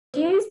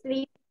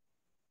Please,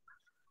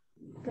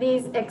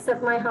 please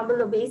accept my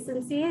humble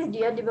obeisances,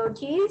 dear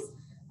devotees.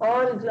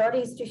 All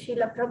glories to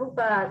Srila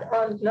Prabhupada,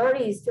 all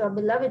glories to our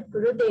beloved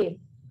Gurudev.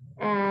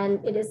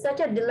 And it is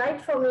such a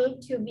delight for me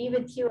to be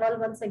with you all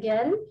once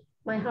again.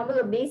 My humble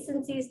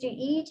obeisances to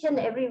each and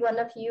every one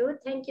of you.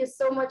 Thank you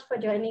so much for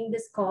joining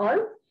this call.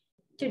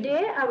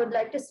 Today, I would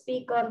like to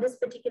speak on this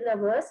particular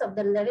verse of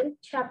the 11th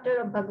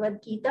chapter of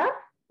Bhagavad-gita,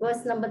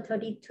 verse number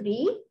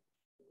 33.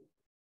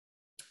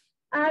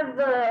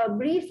 I've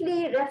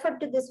briefly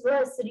referred to this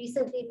verse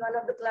recently in one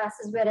of the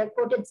classes where I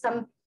quoted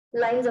some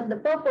lines of the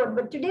purport,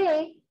 but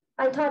today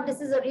I thought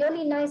this is a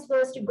really nice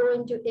verse to go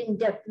into in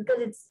depth because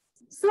it's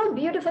so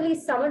beautifully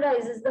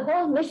summarizes the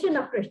whole mission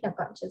of Krishna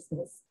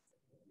consciousness.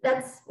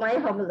 That's my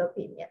humble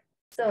opinion.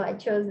 So I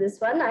chose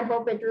this one. I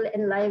hope it will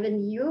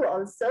enliven you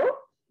also.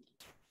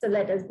 So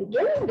let us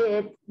begin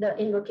with the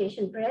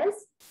invocation prayers.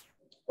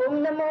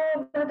 Om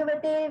Namo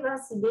Bhagavate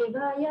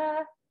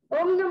Vasudevaya.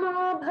 Om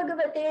Namo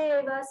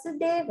Bhagavate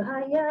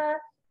Vasudevaya.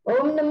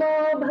 Om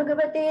Namo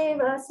Bhagavate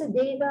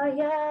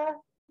Vasudevaya.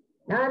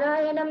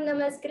 Narayanam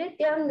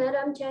Namaskrityam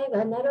Naram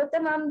Chaiva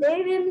Narottamam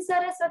Devim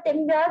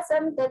Saraswatim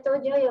Vyasam Tato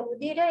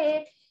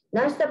Jayamudire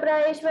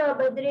Nashtaprayeshva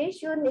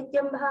Badreshu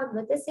Nityam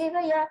Bhagavata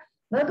Sevaya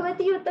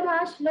Bhagavati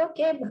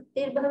Uttamashloke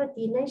Bhaktir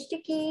Bhavati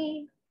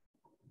Naishtiki.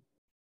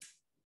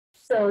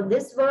 So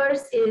this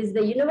verse is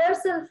the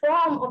universal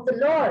form of the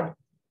Lord.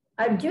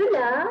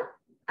 Arjuna,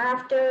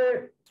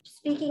 after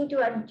speaking to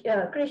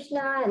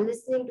Krishna and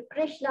listening to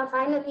Krishna,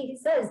 finally he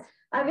says,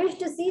 I wish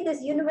to see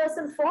this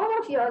universal form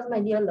of yours, my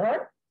dear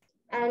Lord.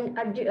 And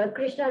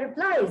Krishna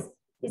replies,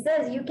 he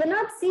says, you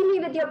cannot see me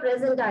with your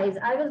present eyes.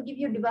 I will give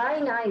you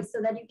divine eyes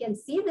so that you can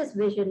see this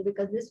vision,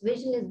 because this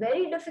vision is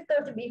very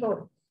difficult to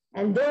behold.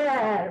 And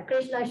there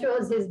Krishna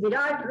shows his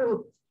Virat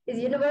Roop, his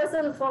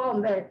universal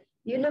form, where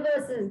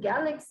universes,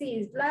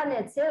 galaxies,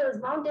 planets, hills,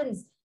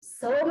 mountains,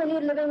 so many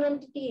living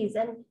entities.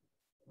 And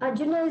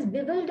Arjuna is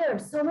bewildered.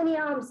 So many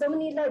arms, so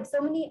many legs, so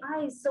many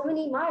eyes, so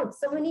many mouths,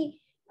 so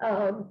many,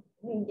 the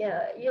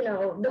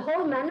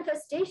whole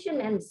manifestation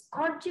and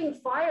scorching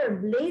fire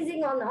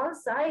blazing on all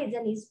sides.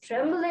 And he's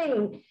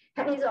trembling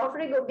and he's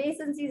offering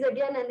obeisances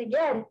again and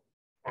again.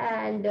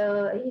 And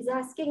he's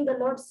asking the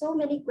Lord so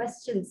many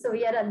questions. So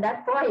we are at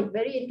that point,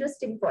 very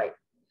interesting point.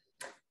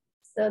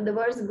 So the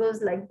verse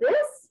goes like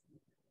this.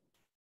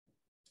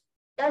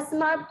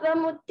 Tasmat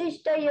tvam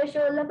uttishta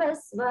yasho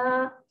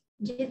labhasva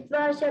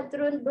jitva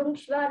shatrun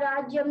bhungshva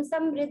rajyam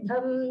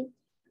samriddham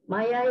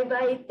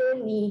mayaivaite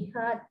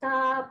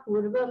nihata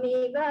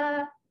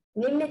purvameva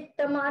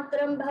nimitta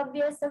matram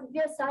bhavya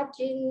savya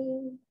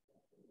sachin.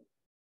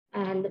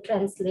 And the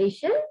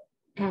translation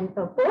and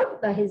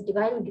purport by His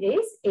Divine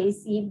Grace,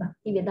 A.C.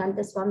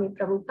 Bhaktivedanta Swami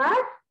Prabhupada.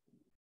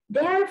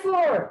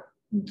 Therefore,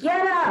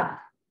 get up,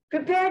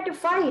 prepare to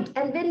fight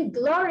and win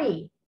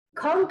glory,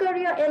 conquer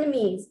your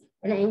enemies,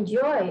 and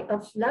enjoy a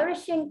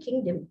flourishing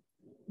kingdom.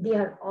 They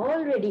are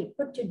already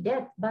put to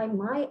death by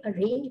my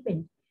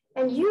arrangement,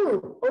 and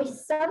you, O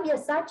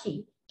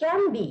Sabyasachi,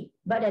 can be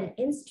but an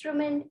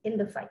instrument in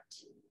the fight.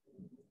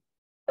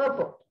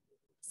 Purport.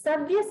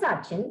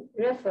 Savyasachin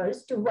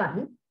refers to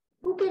one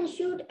who can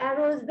shoot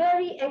arrows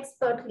very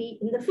expertly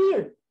in the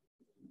field.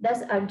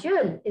 Thus,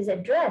 Arjuna is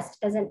addressed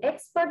as an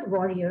expert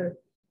warrior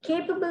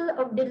capable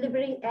of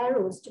delivering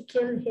arrows to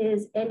kill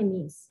his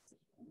enemies.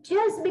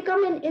 Just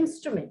become an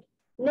instrument.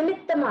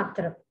 Nimitta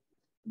matram.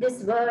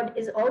 This word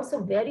is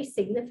also very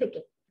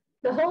significant.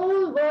 The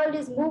whole world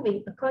is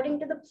moving according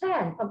to the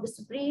plan of the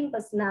Supreme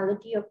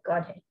Personality of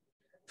Godhead.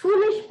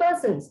 Foolish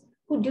persons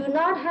who do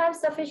not have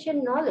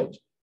sufficient knowledge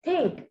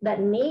think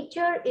that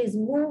nature is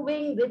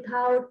moving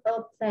without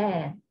a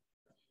plan,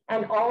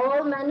 and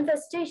all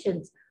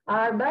manifestations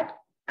are but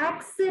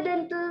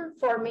accidental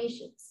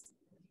formations.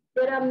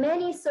 There are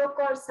many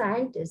so-called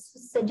scientists who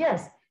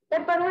suggest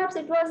that perhaps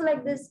it was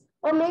like this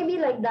or maybe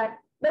like that.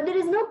 But there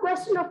is no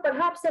question of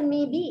perhaps and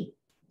maybe.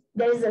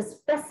 There is a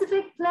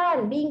specific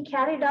plan being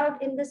carried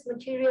out in this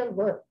material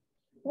world.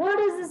 What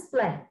is this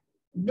plan?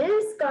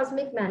 This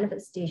cosmic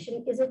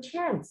manifestation is a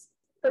chance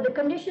for the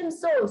conditioned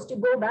souls to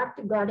go back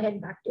to Godhead,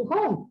 back to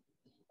home.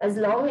 As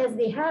long as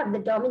they have the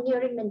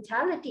domineering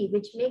mentality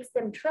which makes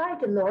them try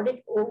to lord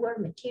it over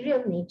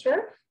material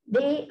nature,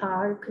 they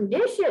are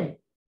conditioned.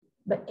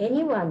 But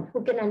anyone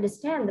who can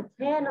understand the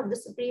plan of the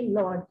Supreme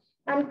Lord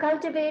and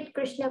cultivate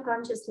Krishna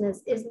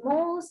consciousness is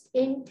most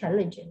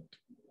intelligent.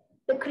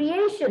 The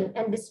creation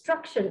and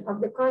destruction of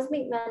the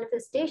cosmic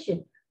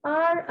manifestation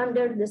are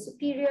under the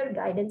superior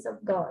guidance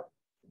of God.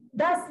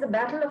 Thus, the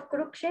battle of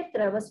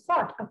Kurukshetra was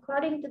fought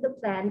according to the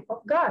plan of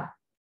God.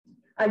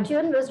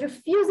 Arjuna was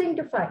refusing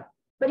to fight,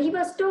 but he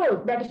was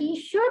told that he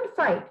should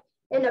fight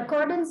in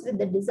accordance with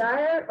the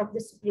desire of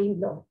the Supreme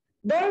Lord.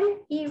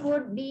 Then he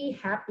would be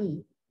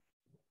happy.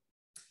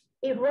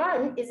 If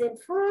one is in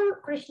full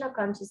Krishna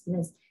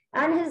consciousness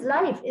and his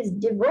life is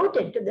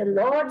devoted to the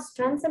Lord's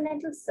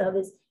transcendental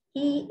service,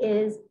 he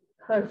is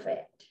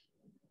perfect.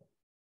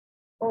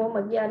 Om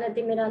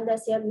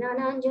Ajnanatimirandasya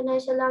Gnananjana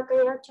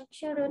Shalakaya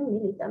Chakshurun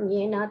Militam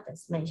Yena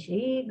Tasmai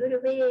Shri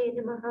Guruve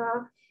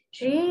Namaha.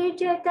 Shri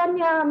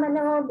Chaitanya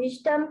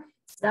Manobhishtam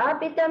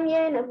Stapitam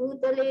Yena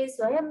Bhutale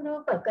Swayam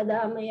Rupa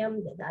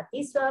Kadamayam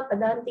Dadati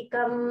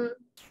Swapadantikam.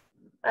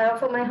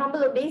 For my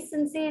humble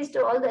obeisances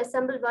to all the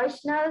assembled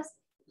Vaishnavas,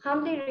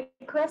 humbly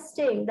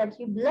requesting that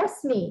you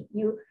bless me,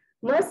 you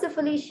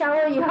mercifully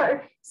shower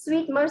your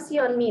sweet mercy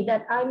on me,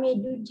 that I may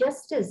do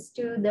justice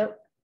to the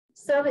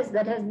service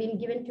that has been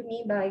given to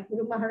me by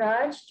Guru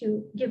Maharaj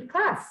to give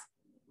class.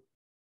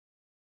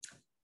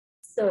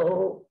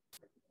 So,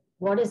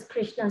 what is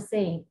Krishna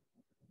saying?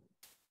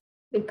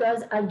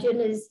 Because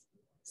Arjuna is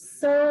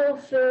so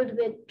filled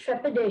with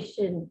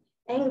trepidation,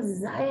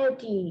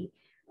 anxiety,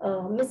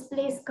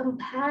 misplaced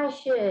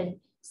compassion,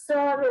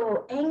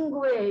 sorrow,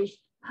 anguish,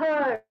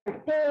 hurt,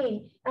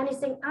 pain, and he's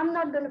saying, I'm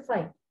not going to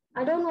fight.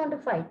 I don't want to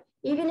fight.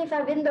 Even if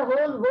I win the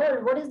whole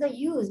world, what is the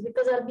use?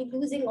 Because I'll be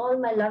losing all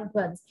my loved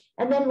ones.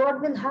 And then what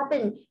will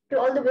happen to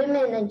all the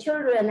women and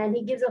children? And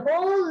he gives a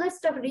whole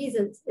list of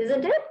reasons,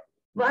 isn't it?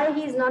 Why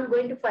he's not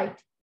going to fight.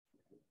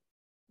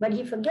 But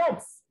he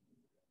forgets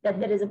that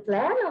there is a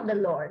plan of the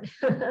Lord.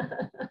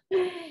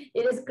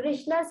 It is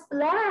Krishna's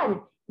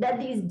plan that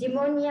these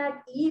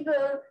demoniac,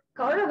 evil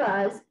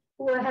Kauravas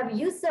who have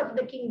usurped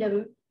the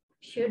kingdom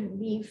should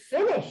be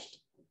finished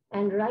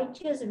and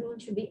righteous rule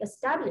should be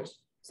established.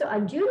 So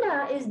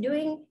Arjuna is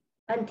doing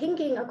and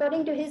thinking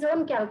according to his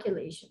own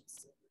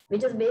calculations,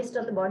 which is based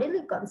on the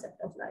bodily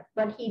concept of life.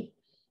 But he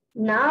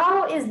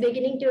now is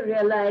beginning to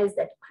realize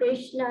that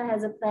Krishna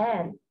has a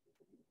plan.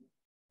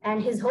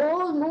 And his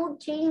whole mood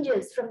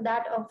changes from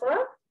that of a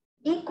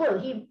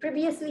equal.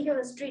 Previously he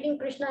was treating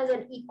Krishna as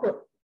an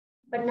equal.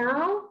 But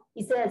now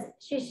he says,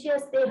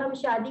 Shishya steham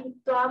shadi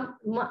tvam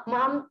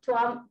mam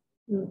tvam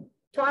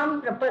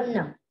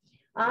prapannam.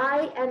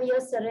 I am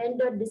your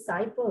surrendered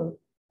disciple.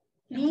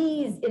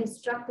 Please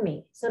instruct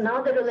me. So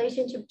now the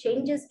relationship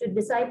changes to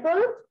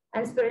disciple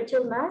and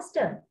spiritual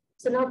master.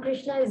 So now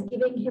Krishna is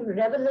giving him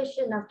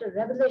revelation after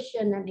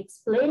revelation and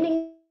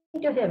explaining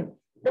to him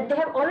that they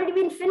have already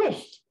been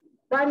finished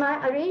by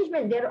my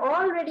arrangement. They're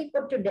already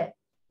put to death.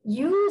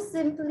 You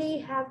simply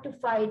have to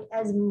fight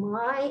as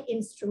my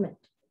instrument.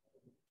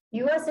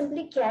 You are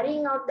simply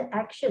carrying out the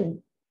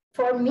action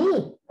for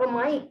me,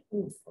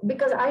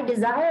 because I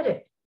desire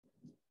it.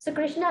 So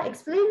Krishna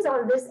explains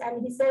all this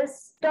and he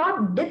says,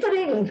 stop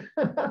dithering.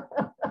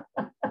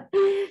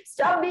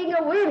 Stop being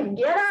a wind,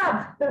 get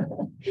up.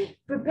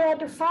 Prepare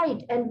to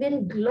fight and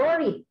win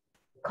glory.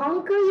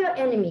 Conquer your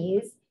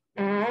enemies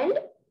and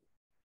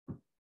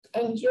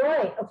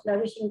enjoy a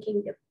flourishing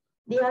kingdom.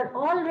 They are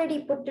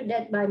already put to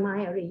death by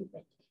my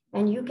arrangement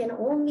and you can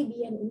only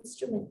be an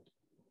instrument.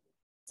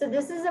 So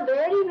this is a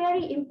very,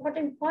 very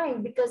important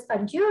point because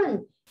Arjuna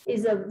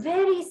is a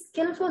very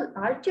skillful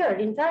archer.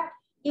 In fact,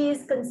 he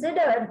is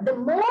considered the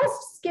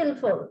most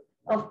skillful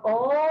of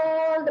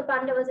all the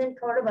Pandavas and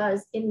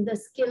Kauravas in the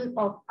skill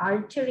of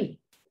archery.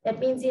 That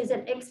means he is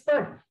an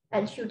expert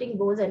at shooting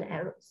bows and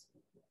arrows.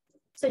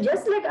 So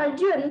just like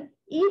Arjuna,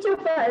 each of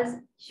us,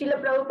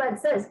 Srila Prabhupada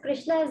says,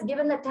 Krishna has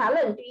given a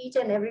talent to each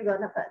and every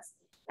one of us.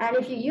 And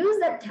if you use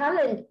that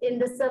talent in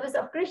the service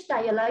of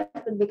Krishna, your life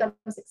will become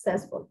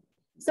successful.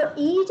 So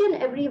each and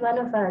every one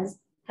of us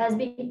has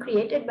been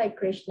created by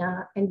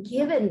Krishna and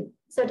given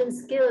certain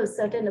skills,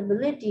 certain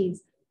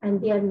abilities, and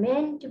they are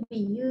meant to be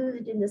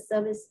used in the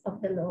service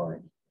of the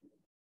Lord.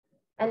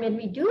 And when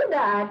we do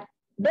that,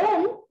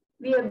 then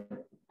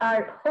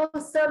our whole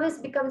service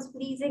becomes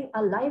pleasing,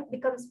 our life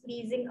becomes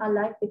pleasing, our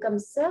life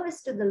becomes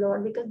service to the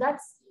Lord, because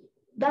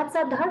that's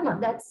our dharma,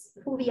 that's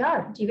who we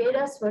are.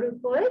 Jivera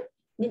Swarupoy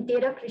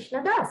Nitera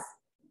Krishna Das.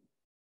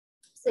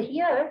 So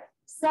here,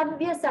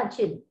 Sabya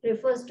Sachin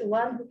refers to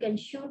one who can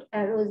shoot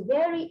arrows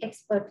very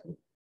expertly.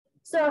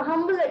 So a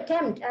humble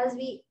attempt as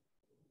we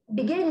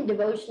begin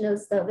devotional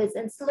service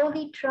and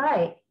slowly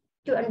try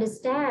to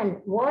understand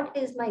what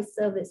is my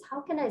service,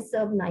 how can I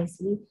serve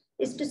nicely,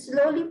 is to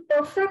slowly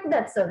perfect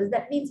that service.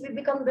 That means we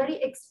become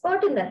very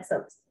expert in that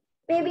service.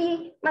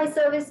 Maybe my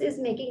service is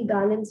making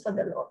garlands for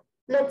the Lord,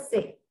 let's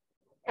say,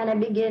 and I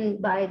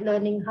begin by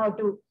learning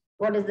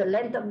what is the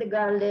length of the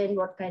garland,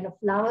 what kind of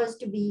flowers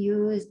to be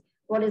used,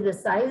 what is the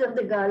size of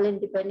the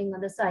garland depending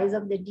on the size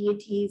of the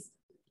deities,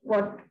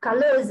 what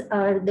colors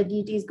are the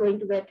deities going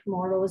to wear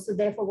tomorrow. So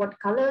therefore, what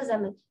colors I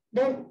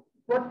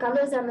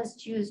must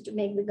choose to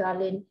make the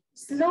garland.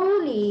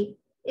 Slowly,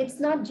 it's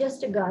not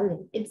just a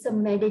garland, it's a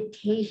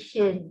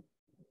meditation.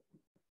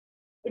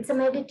 It's a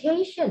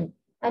meditation.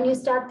 And you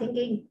start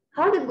thinking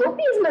how the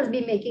gopis must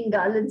be making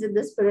garlands in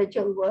the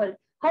spiritual world.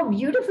 How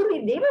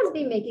beautifully they must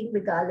be making the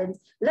garlands.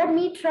 Let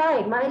me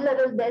try my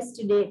level best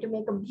today to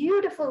make a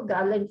beautiful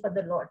garland for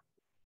the Lord.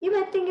 You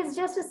might think it's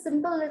just a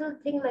simple little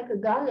thing like a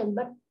garland,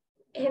 but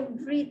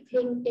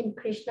everything in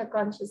Krishna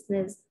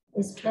consciousness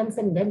is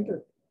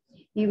transcendental.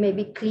 You may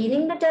be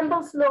cleaning the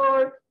temple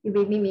floor, you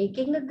may be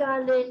making a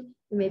garland,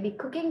 you may be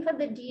cooking for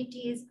the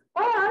deities,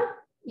 or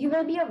you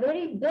may be a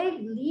very big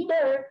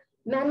leader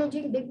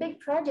managing big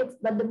projects,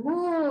 but the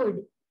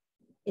mood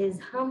is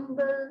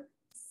humble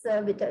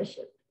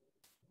servitorship.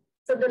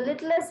 So the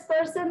littlest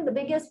person, the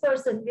biggest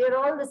person, we are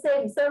all the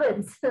same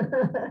servants.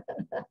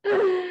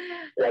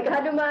 Like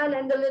Hanuman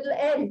and the little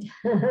ant.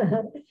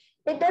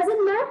 It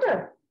doesn't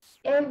matter.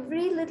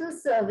 Every little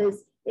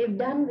service, if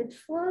done with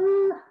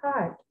full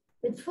heart,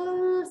 with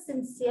full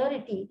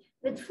sincerity,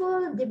 with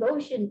full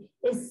devotion,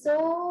 is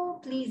so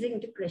pleasing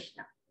to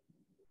Krishna.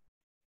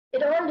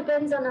 It all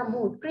depends on our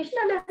mood. Krishna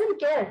doesn't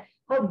care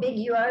how big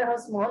you are, how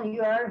small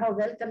you are, how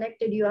well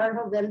connected you are,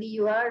 how wealthy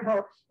you are,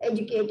 how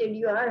educated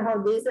you are,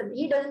 how this, and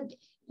he doesn't,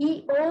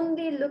 he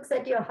only looks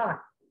at your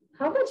heart.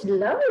 How much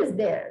love is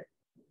there?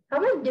 How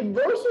much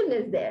devotion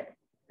is there?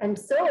 And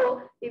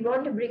so we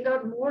want to bring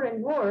out more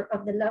and more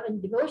of the love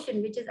and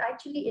devotion, which is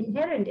actually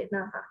inherent in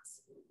our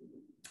hearts.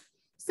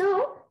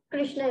 So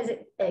Krishna is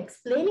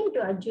explaining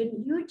to Arjuna,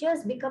 you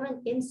just become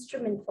an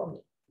instrument for me.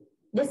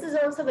 This is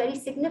also very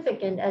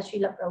significant, as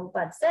Srila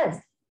Prabhupada says.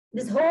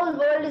 This whole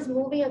world is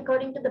moving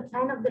according to the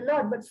plan of the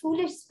Lord, but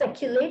foolish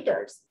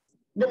speculators,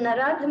 the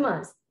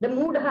Naradhamas, the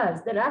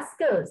Mudhas, the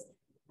rascals,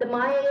 the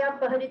Maya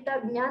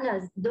Paharita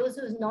Jnanas, those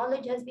whose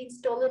knowledge has been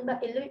stolen by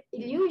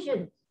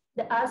illusion,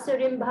 the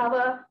Asurim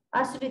Bhava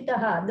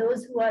Asritaha,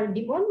 those who are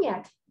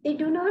demoniac, they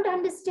do not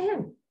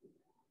understand.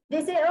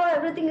 They say, oh,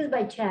 everything is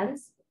by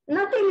chance.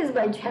 Nothing is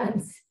by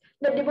chance.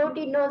 The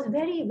devotee knows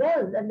very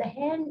well that the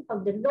hand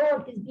of the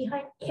Lord is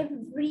behind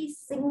every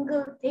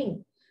single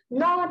thing.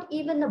 Not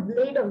even a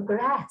blade of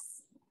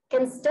grass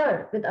can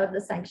stir without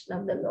the sanction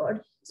of the Lord.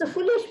 So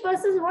foolish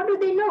persons, what do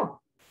they know?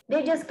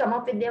 They just come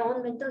up with their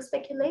own mental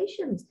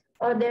speculations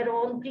or their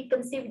own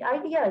preconceived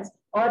ideas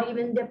or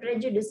even their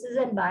prejudices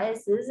and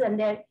biases and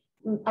their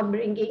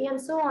upbringing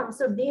and so on.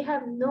 So they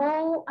have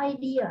no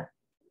idea.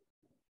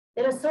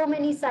 There are so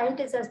many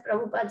scientists, as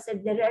Prabhupada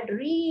said, there are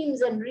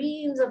reams and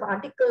reams of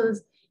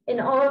articles in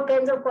all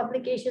kinds of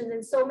publications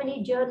in so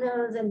many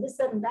journals and this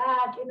and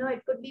that,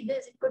 it could be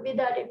this, it could be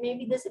that, it may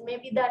be this, it may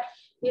be that,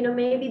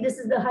 maybe this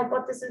is the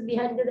hypothesis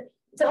behind it.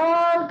 It's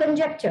all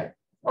conjecture,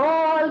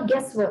 all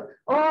guesswork,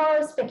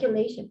 all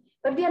speculation.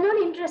 But we are not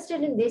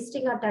interested in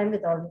wasting our time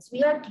with all this.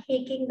 We are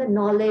taking the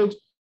knowledge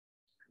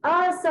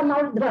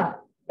asamardha.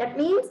 That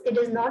means it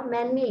is not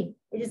man-made.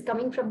 It is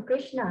coming from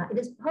Krishna. It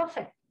is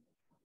perfect.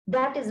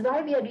 That is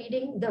why we are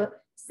reading the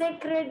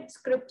sacred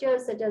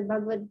scriptures such as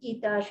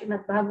Bhagavad-gita,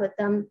 Srimad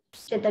Bhagavatam,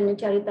 Chaitanya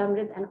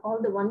Charitamrita, and all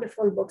the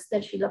wonderful books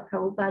that Srila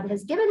Prabhupada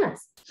has given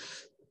us.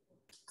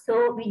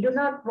 So we do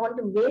not want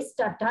to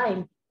waste our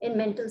time in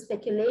mental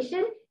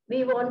speculation.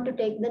 We want to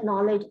take the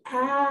knowledge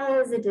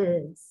as it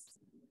is.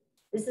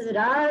 This is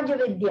Raja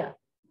Vidya.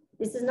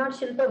 This is not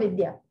Shilpa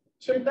Vidya.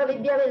 Shilpa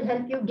Vidya will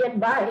help you get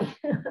by.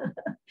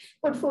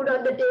 Put food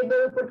on the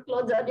table, put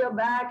clothes on your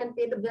back and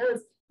pay the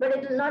bills, but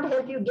it will not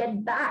help you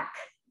get back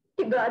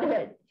to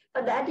Godhead.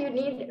 For that you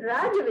need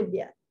Raja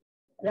Vidya.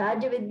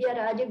 Raja Vidya,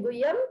 Raja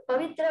Guyam,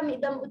 Pavitram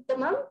Idam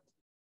Uttamam,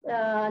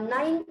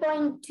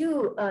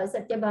 9.2,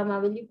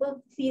 Satyabhama. Will you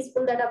please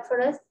pull that up for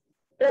us?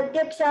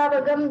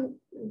 Pratyakshavagam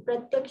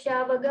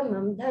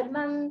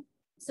dharmam,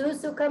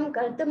 susukham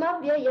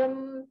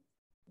kartamavyayam.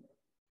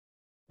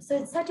 So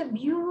it's such a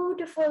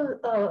beautiful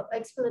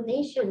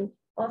explanation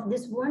of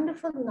this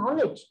wonderful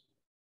knowledge.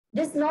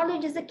 This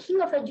knowledge is the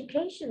key of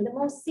education, the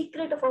most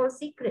secret of all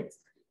secrets.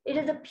 It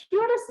is the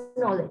purest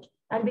knowledge.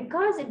 And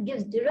because it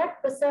gives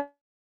direct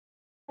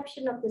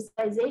perception of the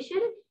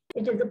civilization,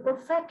 it is the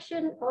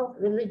perfection of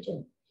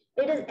religion.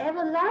 It is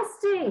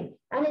everlasting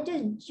and it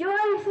is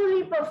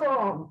joyfully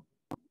performed.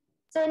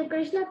 So in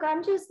Krishna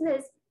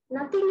consciousness,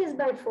 nothing is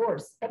by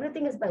force,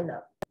 everything is by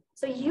love.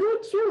 So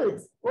you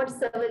choose what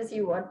service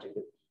you want to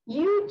do.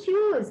 You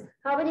choose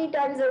how many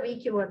times a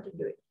week you want to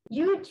do it.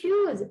 You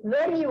choose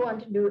when you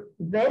want to do it.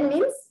 When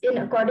means in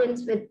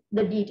accordance with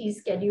the deity's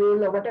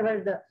schedule or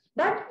whatever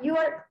but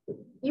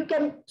you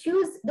can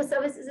choose the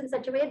services in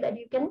such a way that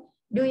you can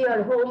do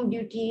your home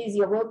duties,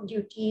 your work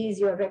duties,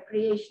 your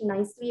recreation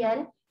nicely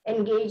and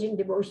engage in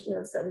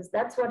devotional service.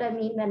 That's what I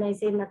mean when I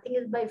say nothing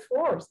is by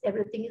force,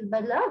 everything is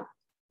by love.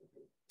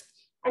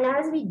 And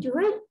as we do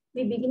it,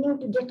 we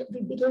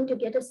begin to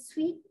get a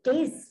sweet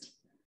taste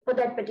for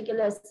that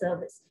particular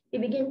service. We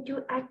begin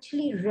to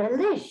actually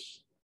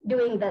relish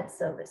doing that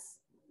service.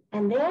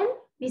 And then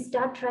we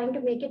start trying to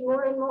make it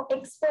more and more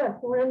expert,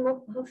 more and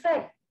more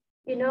perfect.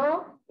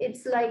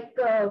 It's like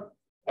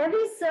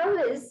every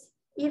service,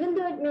 even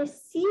though it may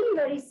seem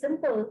very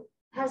simple,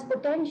 has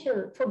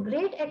potential for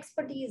great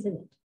expertise in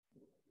it.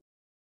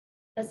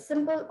 A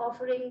simple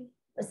offering,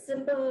 a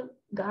simple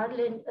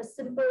garland, a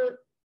simple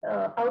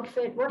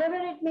outfit, whatever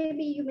it may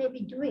be you may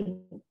be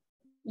doing,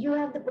 you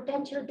have the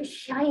potential to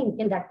shine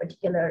in that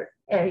particular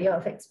area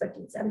of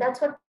expertise. And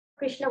that's what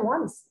Krishna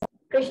wants.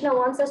 Krishna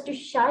wants us to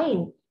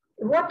shine.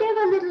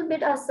 Whatever little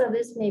bit our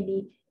service may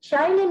be.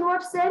 Shine in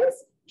what sense?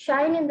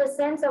 Shine in the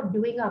sense of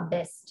doing our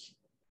best.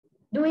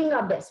 Doing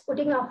our best,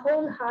 putting our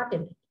whole heart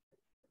in it.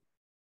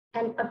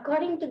 And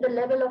according to the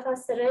level of our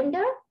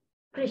surrender,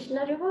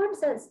 Krishna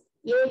rewards us.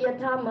 Ye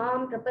yatha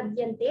mam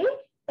prapadyante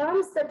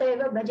tam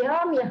sataiva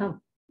bhajamyaham.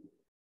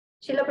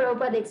 Srila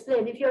Prabhupada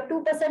explained, if you're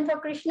 2% for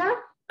Krishna,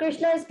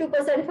 Krishna is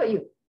 2% for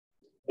you.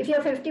 If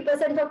you're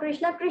 50% for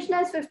Krishna, Krishna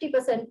is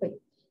 50% for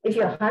you. If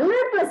you're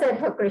 100%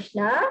 for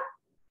Krishna,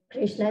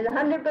 Krishna is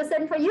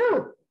 100% for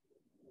you.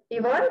 We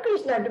want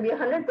Krishna to be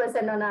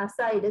 100% on our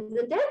side,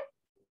 isn't it?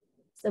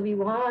 So we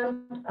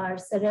want our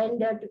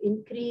surrender to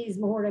increase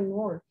more and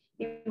more.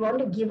 We want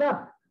to give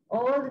up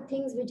all the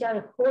things which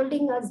are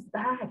holding us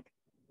back.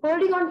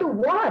 Holding on to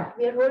what?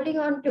 We are holding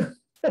on to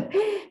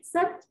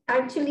such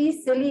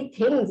actually silly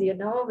things,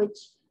 which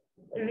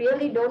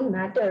really don't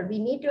matter. We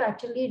need to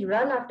actually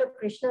run after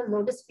Krishna's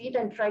lotus feet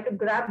and try to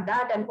grab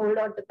that and hold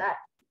on to that.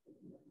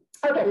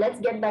 Okay, let's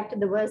get back to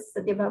the verse,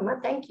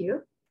 Satyabhama. Thank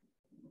you.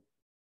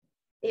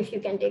 If you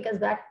can take us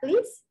back,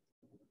 please.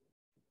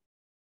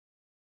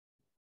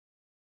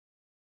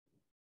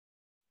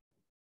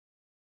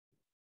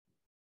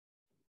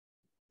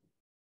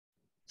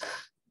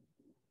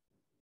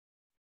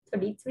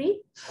 D3.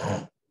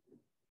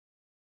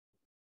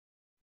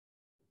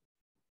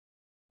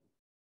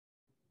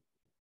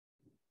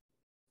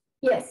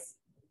 Yes.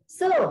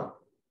 So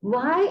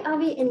why are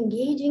we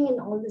engaging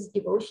in all this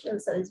devotional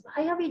service?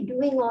 Why are we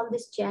doing all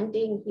this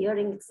chanting,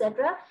 hearing,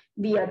 etc.?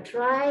 We are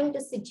trying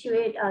to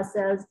situate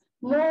ourselves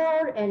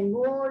more and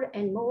more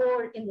and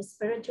more in the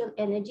spiritual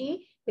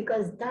energy,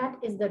 because that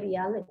is the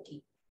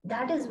reality.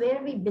 That is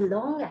where we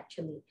belong,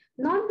 actually.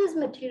 Not this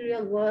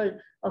material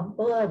world of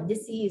birth,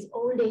 disease,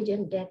 old age,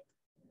 and death.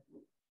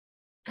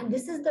 And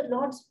this is the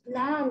Lord's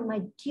plan,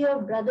 my dear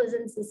brothers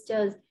and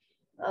sisters.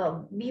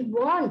 We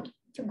want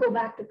to go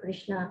back to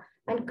Krishna,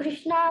 and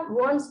Krishna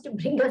wants to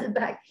bring us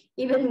back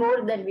even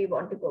more than we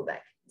want to go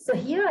back. So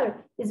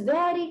here is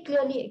very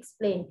clearly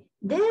explained.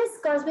 This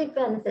cosmic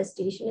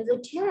manifestation is a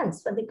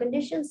chance for the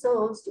conditioned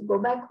souls to go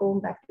back home,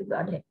 back to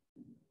Godhead.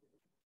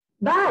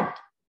 But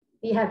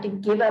we have to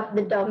give up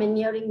the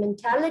domineering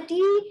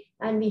mentality,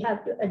 and we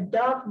have to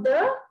adopt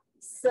the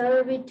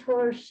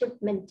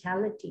servitorship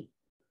mentality.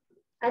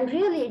 And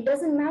really, it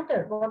doesn't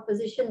matter what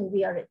position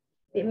we are in.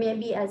 We may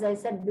be, as I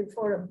said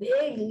before, a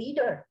big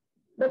leader,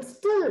 but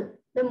still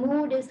the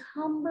mood is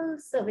humble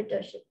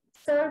servitorship,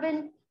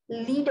 servant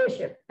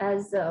leadership,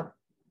 as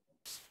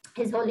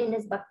His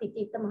Holiness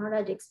Bhakti-tirtha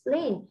Maharaj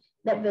explained,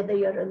 that whether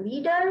you're a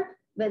leader,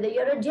 whether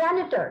you're a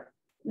janitor,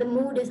 the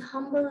mood is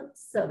humble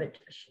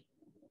servitorship.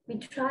 We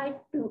try to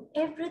do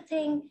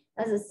everything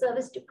as a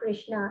service to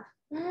Krishna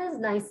as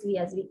nicely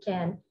as we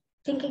can,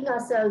 thinking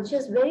ourselves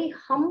just very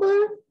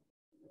humble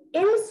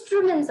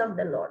instruments of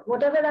the Lord.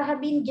 Whatever I have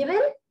been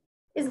given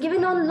is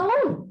given on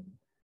loan.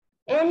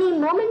 Any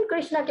moment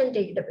Krishna can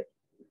take it away.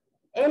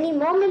 Any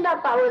moment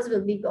our powers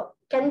will be gone,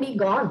 can be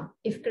gone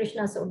if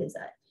Krishna so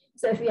desires.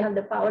 So if we have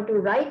the power to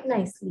write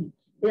nicely,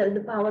 we have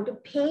the power to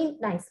paint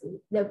nicely,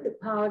 we have the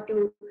power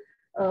to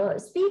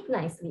speak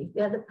nicely,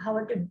 we have the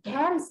power to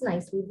dance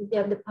nicely, we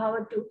have the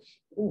power to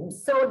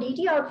sew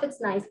deity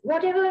outfits nice,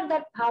 whatever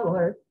that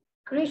power,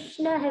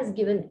 Krishna has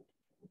given it.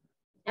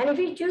 And if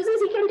he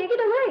chooses, he can take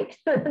it away.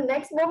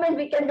 Next moment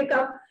we can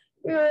become,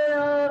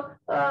 have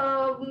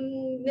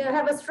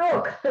a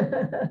stroke.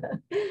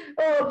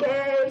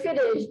 Okay,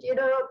 finished.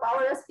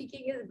 Power of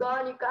speaking is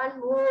gone. You can't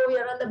move.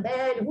 You're on the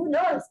bed. Who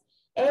knows?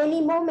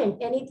 Any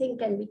moment, anything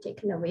can be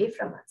taken away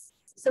from us.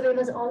 So we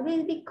must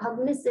always be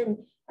cognizant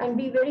and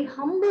be very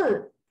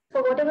humble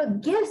for whatever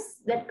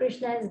gifts that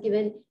Krishna has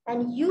given,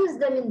 and use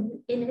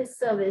them in his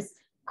service,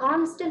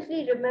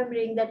 constantly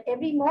remembering that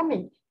every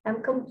moment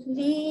I'm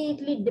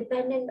completely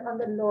dependent on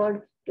the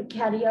Lord to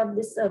carry out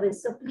this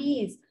service. So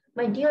please,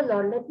 my dear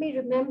Lord, let me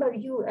remember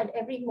you at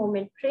every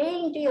moment,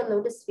 praying to your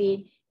lotus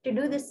feet to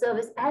do this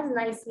service as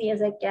nicely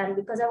as I can,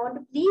 because I want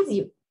to please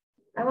you.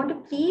 I want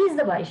to please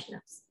the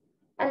Vaishnavas.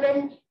 And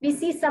when we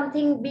see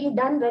something being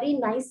done very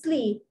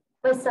nicely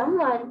by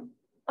someone,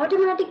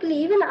 automatically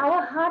even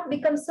our heart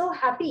becomes so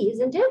happy,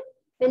 isn't it?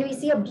 When we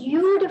see a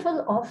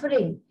beautiful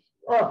offering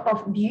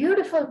of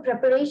beautiful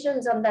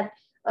preparations on that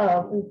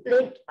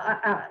plate,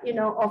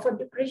 offered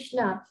to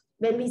Krishna,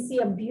 when we see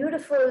a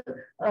beautiful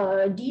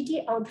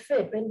deity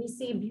outfit, when we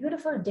see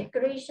beautiful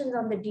decorations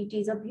on the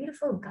deities, or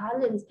beautiful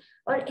garlands,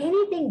 or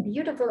anything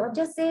beautiful, or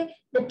just say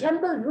the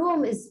temple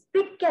room is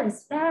spick and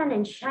span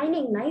and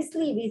shining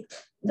nicely, we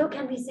look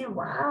and we say,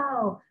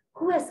 wow,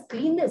 who has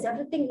cleaned this?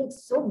 Everything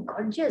looks so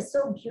gorgeous,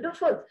 so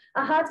beautiful.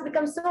 Our hearts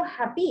become so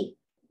happy.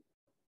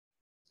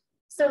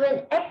 So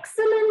when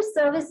excellent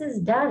service is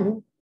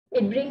done,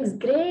 it brings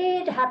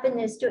great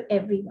happiness to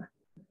everyone.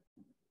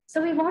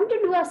 So we want to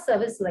do our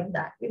service like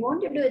that. We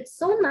want to do it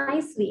so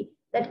nicely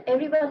that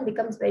everyone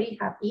becomes very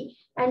happy.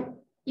 And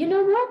you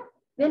know what?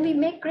 When we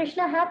make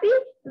Krishna happy,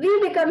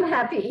 we become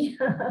happy.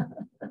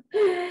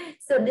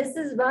 So this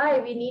is why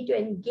we need to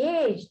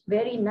engage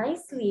very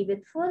nicely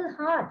with full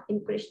heart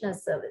in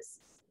Krishna's service.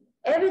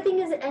 Everything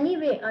is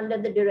anyway under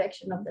the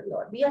direction of the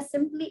Lord. We are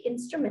simply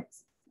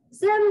instruments,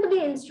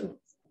 simply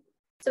instruments.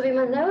 So we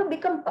must never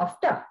become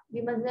puffed up.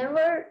 We must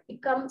never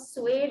become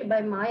swayed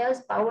by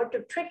Maya's power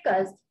to trick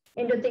us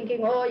into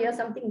thinking, oh, you're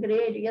something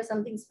great, you're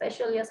something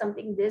special, you're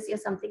something this, you're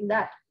something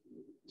that.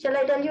 Shall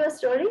I tell you a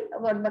story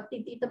about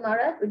Bhakti-tirtha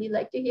Maharaj? Would you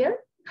like to hear?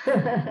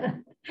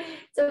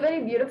 It's a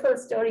very beautiful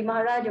story.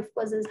 Maharaj, of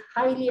course, is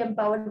highly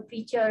empowered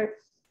preacher.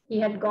 He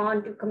had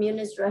gone to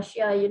communist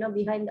Russia,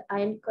 behind the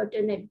Iron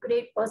Curtain at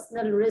great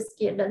personal risk.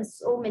 He had done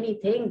so many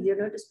things,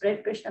 to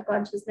spread Krishna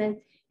consciousness.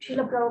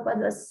 Srila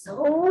Prabhupada was so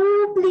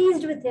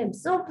pleased with him,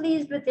 so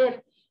pleased with him.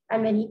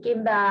 And when he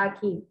came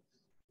back, he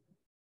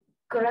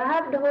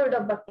grabbed hold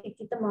of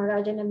Bhakti-Tirtha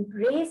Maharaj and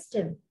embraced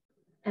him.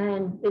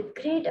 And with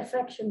great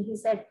affection, he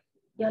said,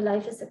 your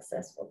life is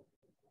successful.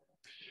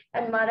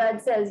 And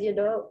Maharaj says, he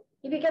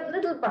became a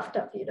little puffed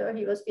up,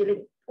 he was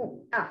feeling,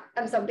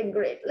 I'm something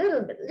great,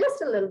 little bit,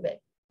 just a little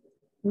bit.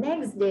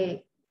 Next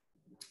day,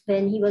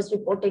 when he was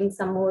reporting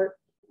some more,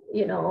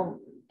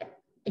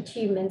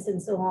 achievements and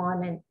so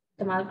on, and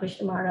Tamal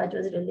Krishna Maharaj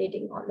was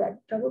relating all that,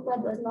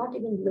 Prabhupada was not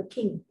even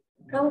looking.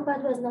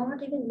 Prabhupada was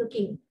not even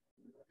looking.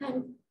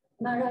 And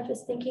Maharaj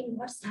was thinking,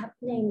 what's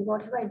happening?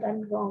 What have I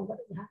done wrong? What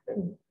has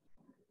happened?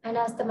 And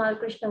as Tamal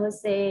Krishna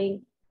was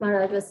saying,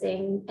 Maharaj was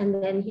saying,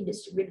 and then he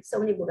distributed so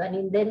many books,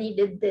 and then he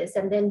did this,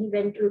 and then he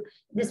went to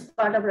this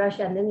part of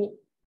Russia,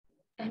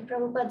 and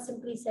Prabhupada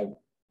simply said,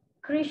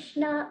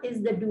 Krishna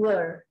is the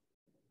doer.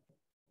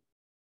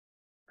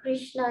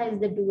 Krishna is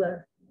the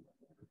doer.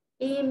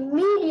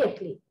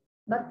 Immediately,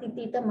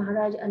 Bhakti-Tirtha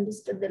Maharaj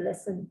understood the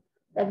lesson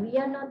that we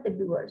are not the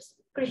doers.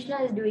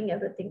 Krishna is doing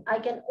everything. I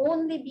can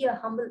only be a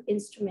humble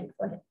instrument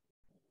for him.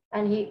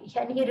 And he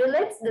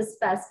relates this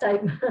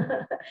pastime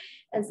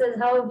and says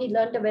how he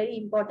learned a very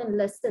important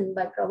lesson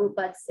by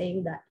Prabhupada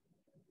saying that.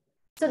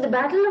 So the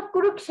battle of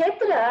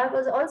Kurukshetra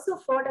was also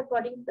fought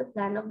according to the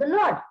plan of the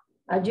Lord.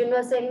 Arjuna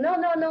was saying, no,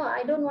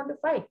 I don't want to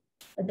fight.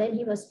 But then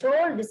he was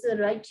told, this is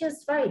a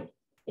righteous fight.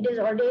 It is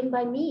ordained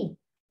by me.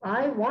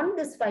 I want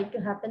this fight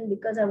to happen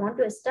because I want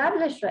to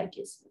establish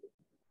righteousness.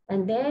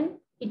 And then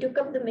he took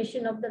up the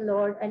mission of the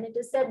Lord. And it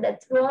is said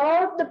that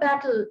throughout the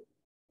battle,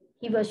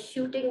 he was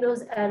shooting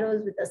those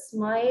arrows with a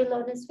smile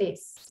on his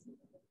face.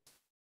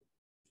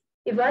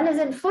 If one is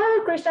in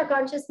full Krishna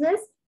consciousness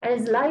and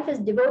his life is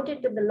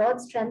devoted to the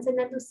Lord's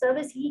transcendental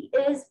service, he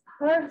is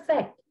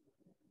perfect.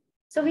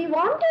 So we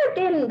want to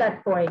attain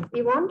that point.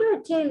 We want to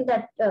attain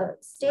that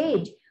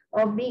stage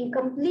of being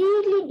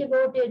completely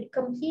devoted,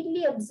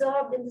 completely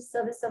absorbed in the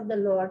service of the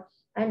Lord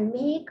and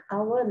make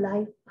our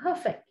life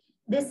perfect.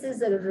 This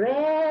is a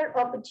rare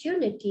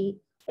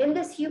opportunity in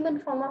this human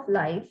form of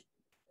life.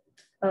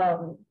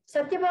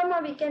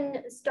 Satyabhama, we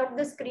can stop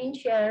the screen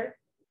share,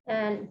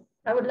 and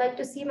I would like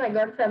to see my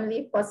God family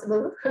if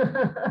possible.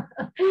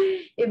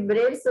 If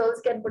brave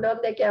souls can put on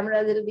their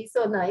cameras, it'll be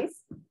so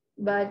nice,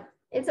 but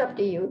it's up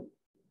to you.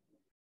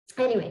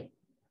 Anyway,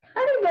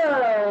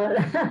 Haribol.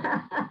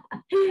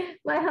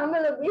 My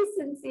humble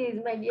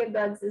obeisances, my dear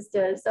God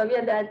sisters,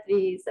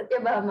 Savyadhatri,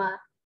 Satyabhama.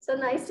 So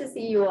nice to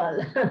see you all.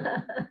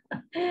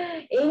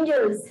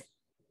 Angels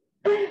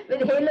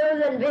with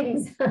halos and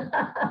wings.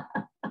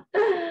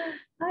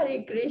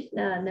 Hare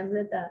Krishna,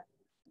 Namrata.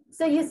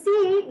 So you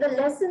see, the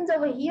lessons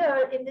over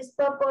here in this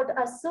purport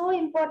are so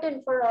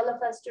important for all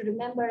of us to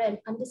remember and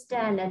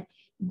understand and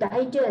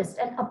digest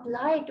and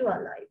apply to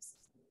our lives.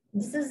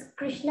 This is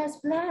Krishna's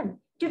plan,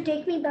 to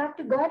take me back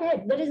to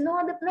Godhead. There is no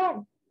other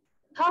plan.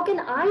 How can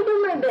I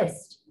do my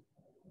best?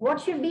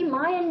 What should be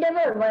my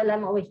endeavor while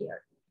I'm over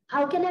here?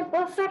 How can I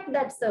perfect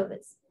that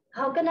service?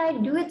 How can I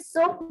do it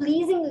so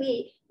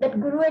pleasingly that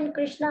Guru and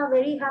Krishna are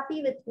very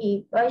happy with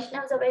me?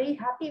 Vaishnavas are very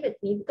happy with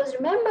me. Because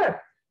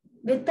remember,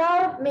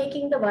 without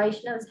making the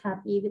Vaishnavas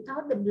happy,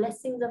 without the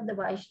blessings of the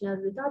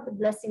Vaishnavas, without the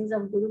blessings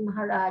of Guru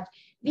Maharaj,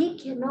 we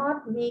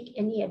cannot make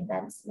any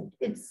advancement.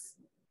 It's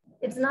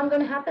not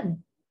going to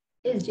happen.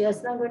 It's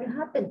just not going to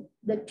happen.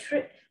 The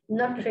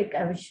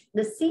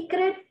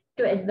secret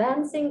to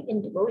advancing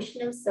in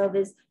devotional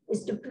service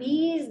is to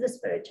please the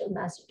spiritual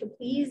master, to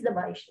please the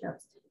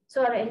Vaishnavas.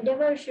 So our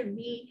endeavor should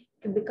be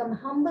to become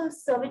humble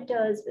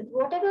servitors with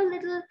whatever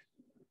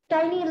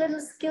tiny little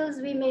skills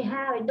we may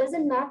have. It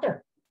doesn't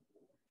matter.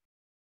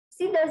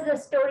 See, there's a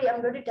story.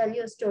 I'm going to tell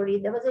you a story.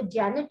 There was a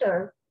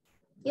janitor.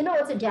 You know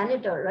what's a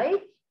janitor,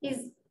 right?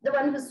 He's the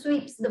one who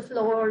sweeps the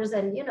floors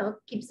and,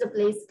 keeps the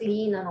place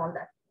clean and all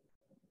that.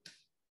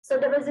 So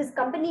there was this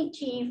company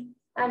chief,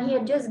 and he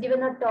had just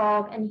given a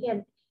talk, and he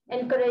had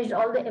encouraged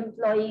all the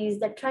employees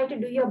that try to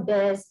do your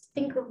best,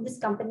 think of this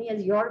company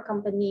as your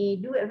company,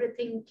 do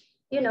everything,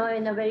 in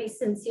a very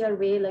sincere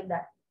way like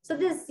that. So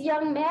this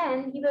young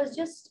man, he was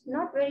just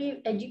not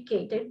very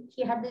educated.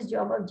 He had this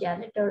job of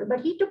janitor, but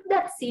he took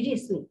that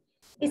seriously.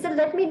 He said,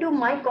 let me do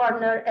my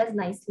corner as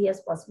nicely as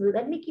possible.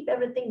 Let me keep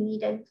everything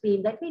neat and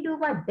clean. Let me do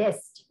my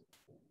best.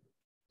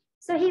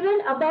 So he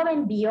went above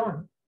and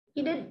beyond.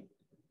 He did,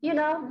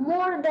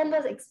 more than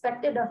was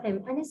expected of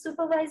him. And his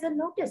supervisor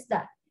noticed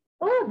that.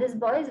 Oh, this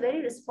boy is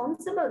very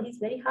responsible. He's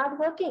very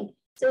hardworking.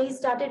 So he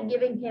started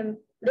giving him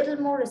little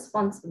more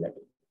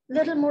responsibility.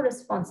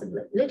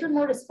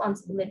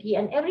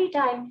 And every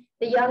time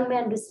the young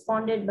man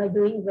responded by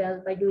doing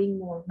well, by doing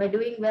more, by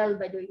doing well,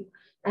 by doing.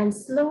 And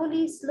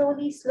slowly,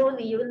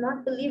 you will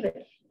not believe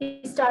it.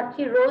 He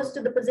rose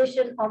to the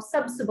position of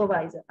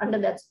sub-supervisor under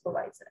that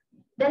supervisor.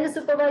 Then the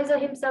supervisor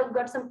himself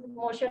got some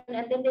promotion,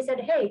 and then they said,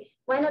 hey,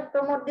 why not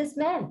promote this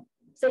man?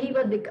 So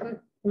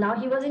now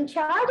he was in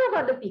charge of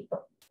other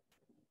people.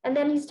 And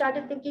then he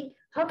started thinking,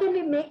 How can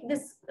we make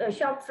this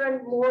shop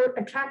front more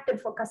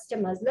attractive for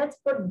customers? Let's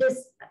put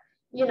this,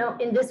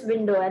 in this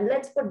window, and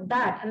let's put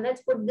that, and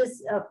let's put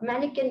this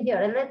mannequin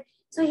here.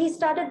 So he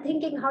started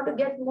thinking how to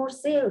get more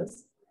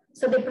sales.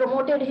 So they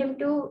promoted him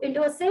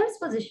into a sales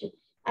position.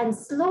 And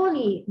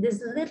slowly,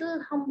 this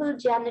little humble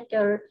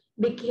janitor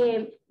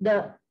became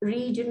the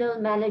regional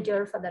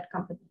manager for that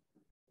company.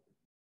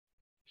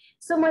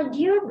 So my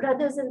dear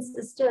brothers and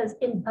sisters,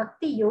 in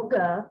Bhakti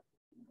Yoga,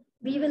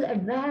 we will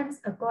advance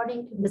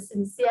according to the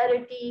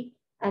sincerity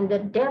and the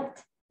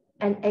depth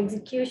and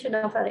execution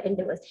of our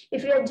endeavors.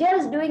 If we are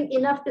just doing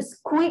enough to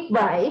squeak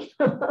by,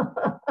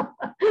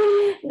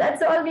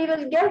 that's all we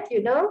will get,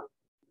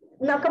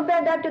 Now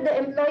compare that to the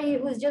employee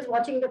who's just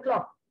watching the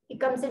clock. He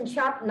comes in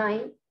sharp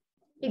 9,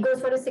 he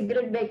goes for a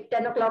cigarette break.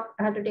 10 o'clock,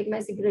 I have to take my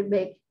cigarette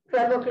break.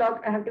 12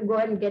 o'clock, I have to go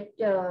and get,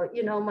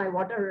 my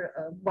water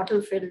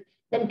bottle filled.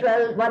 Then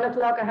 1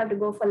 o'clock, I have to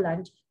go for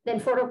lunch. Then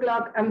 4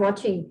 o'clock, I'm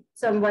watching.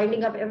 So I'm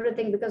winding up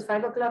everything because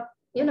 5 o'clock,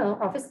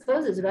 office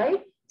closes,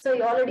 right? So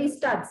he already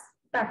starts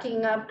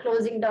packing up,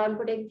 closing down,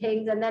 putting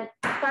things. And then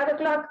 5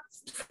 o'clock,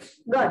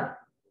 gone.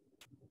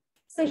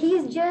 So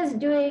he's just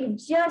doing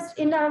just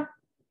enough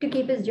to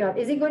keep his job.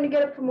 Is he going to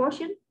get a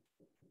promotion?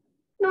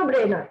 No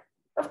brainer.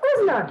 Of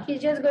course not.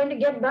 He's just going to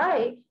get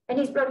by, and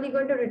he's probably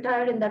going to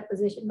retire in that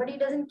position, but he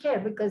doesn't care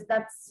because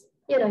that's,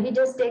 he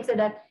just takes it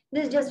that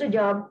this is just a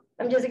job.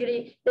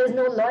 There's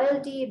no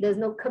loyalty, there's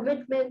no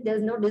commitment,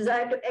 there's no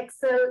desire to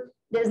excel,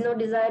 there's no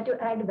desire to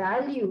add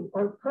value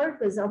or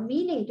purpose or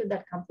meaning to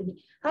that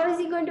company. How is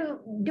he going to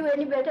do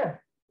any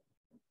better?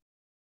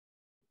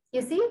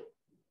 You see?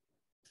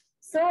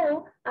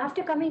 So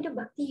after coming to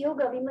Bhakti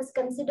Yoga, we must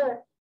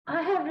consider,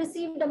 I have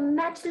received a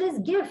matchless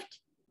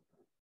gift.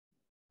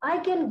 I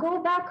can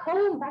go back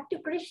home, back to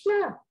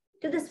Krishna,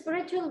 to the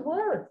spiritual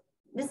world.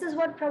 This is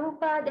what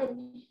Prabhupada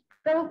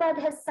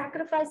has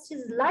sacrificed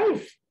his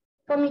life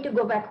for me to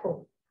go back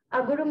home.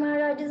 Our Guru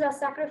Maharajas are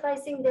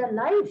sacrificing their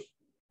life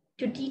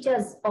to teach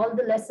us all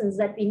the lessons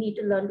that we need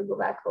to learn to go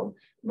back home.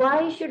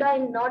 Why should I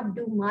not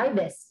do my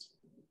best?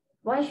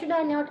 Why should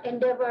I not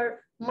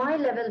endeavor my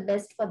level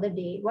best for the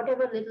day,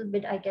 whatever little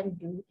bit I can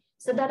do,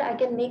 so that I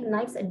can make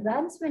nice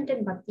advancement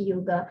in Bhakti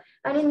Yoga?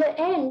 And in the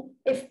end,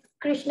 if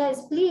Krishna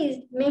is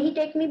pleased, may he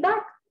take me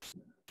back.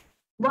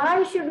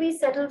 Why should we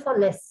settle for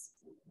less?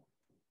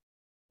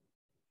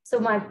 So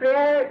my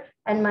prayer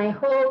and my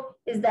hope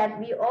is that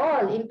we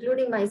all,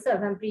 including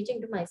myself, I'm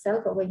preaching to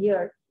myself over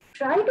here,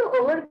 try to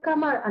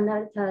overcome our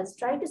anarthas,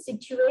 try to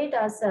situate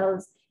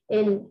ourselves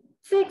in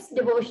fixed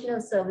devotional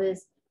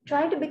service,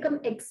 try to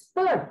become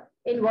expert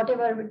in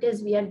whatever it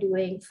is we are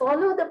doing,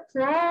 follow the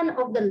plan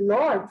of the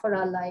Lord for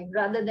our life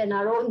rather than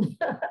our own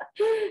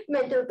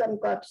mental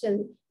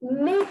concoction,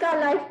 make our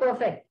life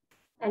perfect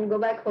and go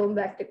back home,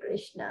 back to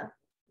Krishna.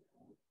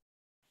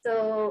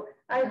 So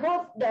I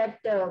hope that,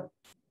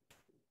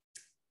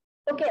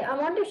 okay, I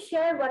want to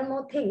share one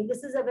more thing.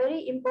 This is a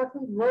very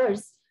important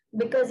verse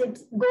because it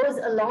goes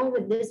along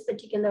with this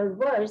particular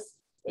verse.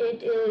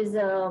 It is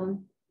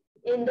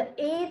in the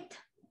 8th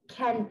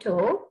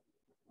canto,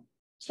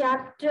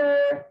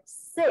 chapter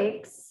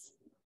 6,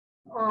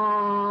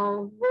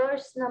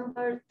 verse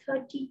number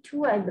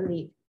 32, I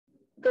believe,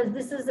 because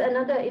this is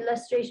another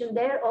illustration.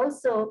 There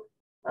also,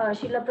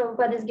 Srila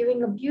Prabhupada is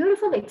giving a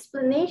beautiful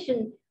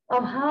explanation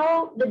of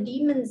how the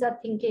demons are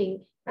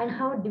thinking and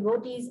how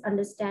devotees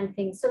understand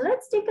things. So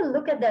let's take a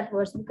look at that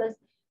verse because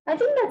I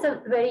think that's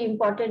a very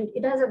important,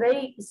 it has a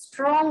very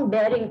strong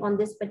bearing on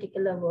this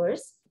particular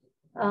verse.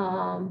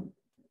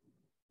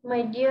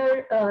 My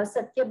dear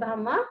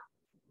Satyabhama,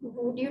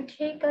 would you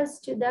take us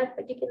to that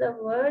particular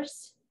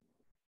verse?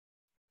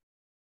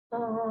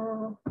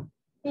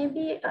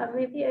 Maybe I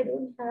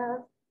don't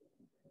have.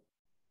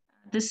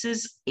 This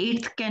is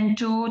 8th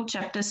canto,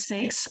 chapter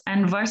 6,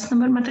 and verse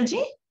number,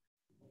 Mataji?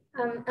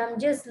 I'm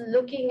just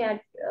looking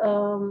at,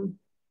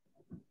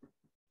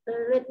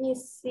 let me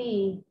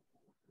see.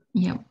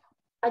 Yeah.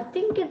 I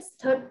think it's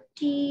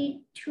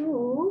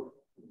 32,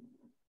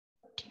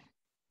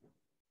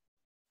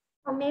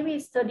 or maybe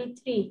it's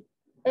 33.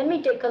 Let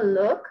me take a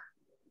look.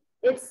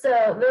 It's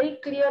very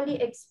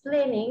clearly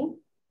explaining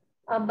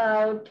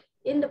about,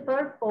 in the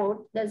purport,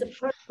 there's a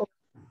purport.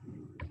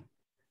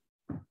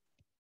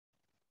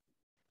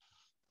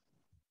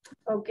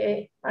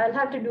 Okay, I'll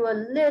have to do a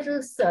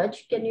little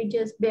search. Can you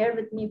just bear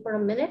with me for a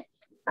minute?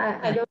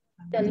 I don't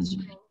tell you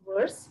the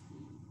verse.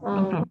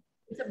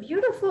 It's a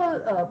beautiful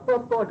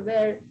purport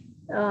where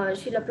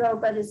Srila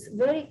Prabhupada is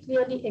very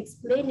clearly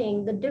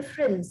explaining the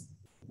difference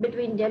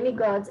between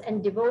demigods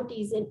and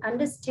devotees in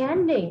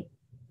understanding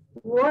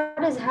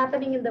what is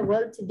happening in the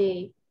world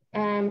today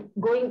and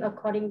going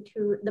according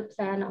to the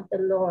plan of the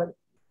Lord.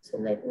 So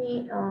let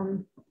me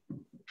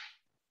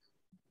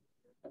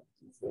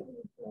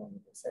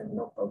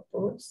no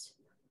purpose.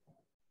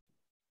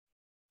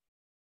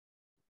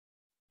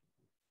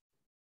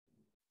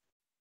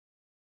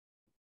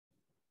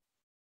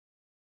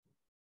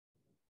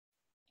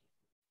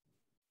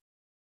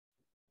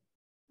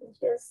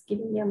 Just give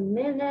me a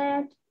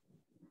minute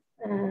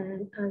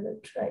and I will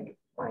try to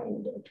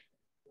find it.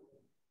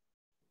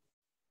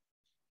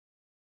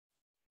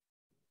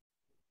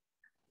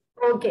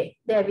 Okay,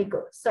 there we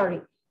go. Sorry.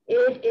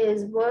 It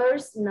is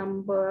verse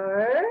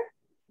number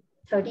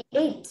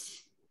 38.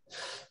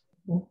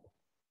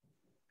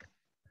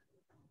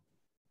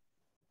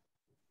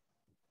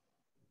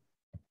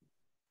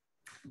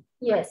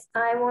 Yes,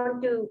 I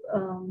want to,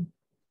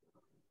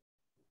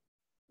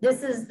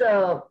 this is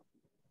the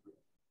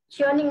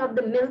churning of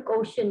the milk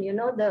ocean, you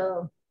know,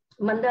 the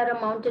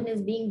Mandara mountain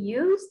is being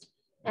used,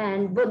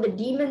 and both the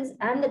demons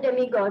and the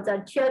demigods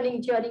are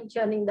churning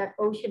that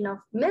ocean of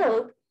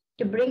milk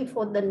to bring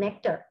forth the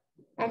nectar.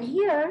 And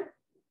here,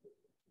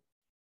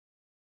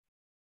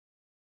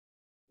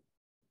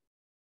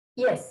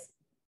 yes,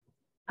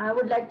 I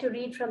would like to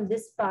read from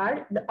this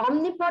part. The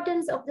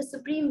omnipotence of the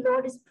Supreme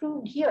Lord is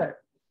proved here.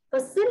 For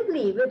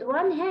simply with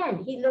one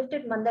hand, he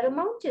lifted Mandara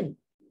mountain,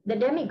 the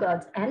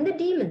demigods and the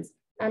demons,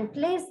 and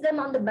placed them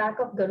on the back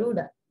of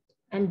Garuda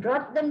and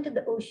brought them to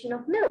the ocean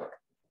of milk.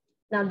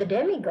 Now the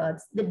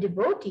demigods, the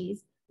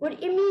devotees,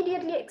 would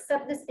immediately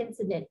accept this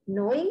incident,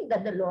 knowing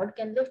that the Lord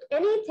can lift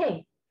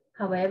anything,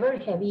 however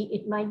heavy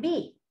it might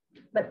be.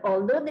 But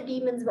although the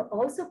demons were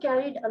also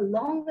carried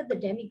along with the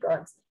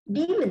demigods,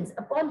 demons,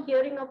 upon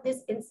hearing of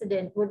this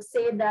incident, would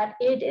say that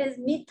it is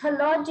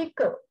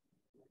mythological.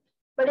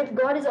 But if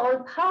God is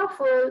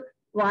all-powerful,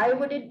 why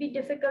would it be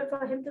difficult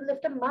for him to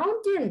lift a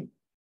mountain?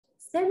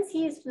 Since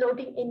he is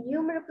floating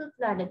innumerable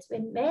planets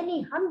with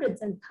many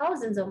hundreds and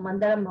thousands of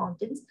Mandara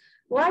mountains,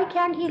 why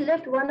can't he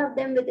lift one of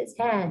them with his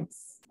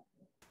hands?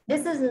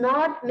 This is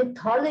not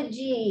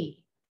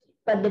mythology,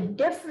 but the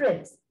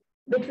difference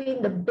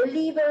between the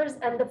believers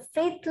and the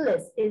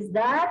faithless is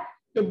that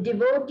the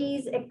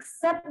devotees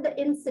accept the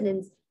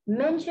incidents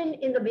mentioned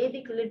in the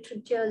Vedic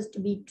literatures to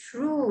be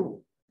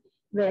true,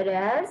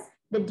 whereas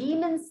the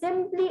demons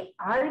simply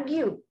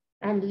argue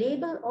and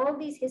label all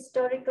these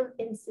historical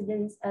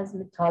incidents as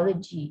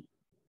mythology.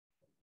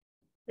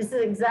 This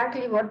is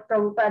exactly what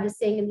Prabhupada is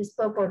saying in this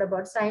purport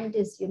about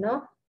scientists, you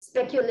know,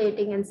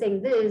 speculating and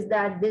saying this,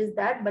 that,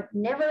 but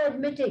never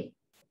admitting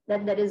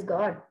that there is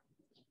God.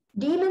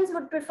 Demons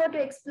would prefer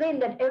to explain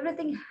that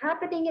everything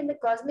happening in the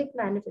cosmic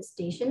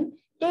manifestation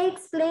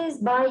takes place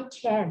by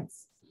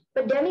chance.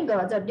 But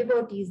demigods or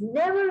devotees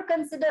never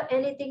consider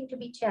anything to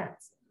be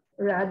chance.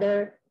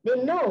 Rather,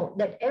 they know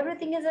that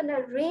everything is an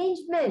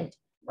arrangement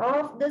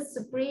of the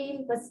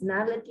Supreme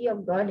Personality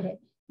of Godhead.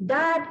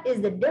 That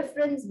is the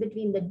difference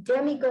between the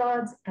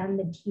demigods and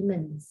the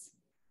demons.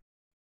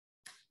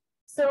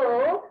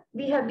 So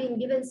we have been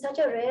given such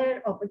a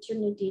rare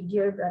opportunity,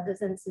 dear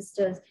brothers and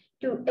sisters,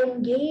 to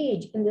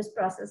engage in this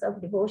process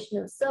of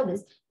devotional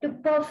service, to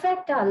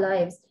perfect our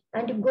lives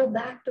and to go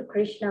back to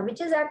Krishna,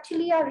 which is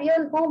actually our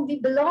real home. We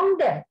belong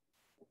there.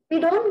 We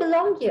don't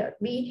belong here.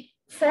 We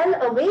fell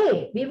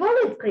away. We were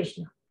with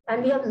Krishna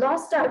and we have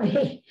lost our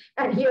way.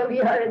 And here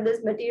we are in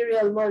this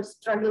material world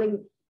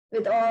struggling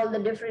with all the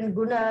different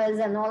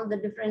gunas and all the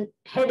different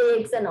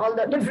headaches and all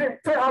the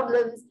different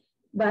problems.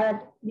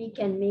 But we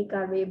can make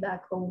our way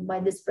back home by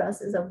this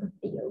process of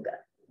Bhakti Yoga.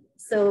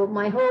 So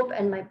my hope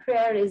and my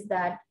prayer is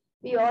that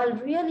we all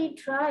really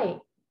try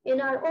in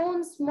our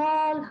own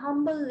small,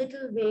 humble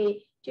little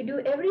way to do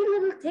every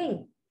little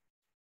thing.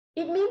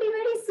 It may be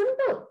very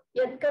simple.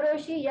 Yad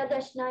karoshi, yad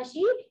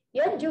ashnashi,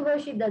 yad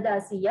juhoshi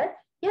dadasi,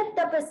 yad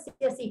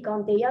tapasyasi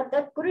kaunteya,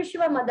 tat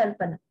kurishva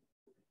madarpana.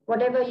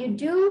 Whatever you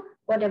do,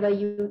 whatever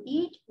you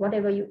eat,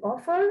 whatever you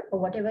offer, or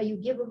whatever you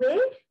give away,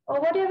 or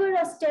whatever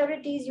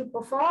austerities you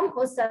perform,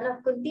 O son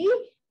of Kunti,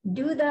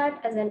 do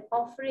that as an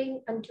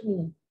offering unto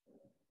me.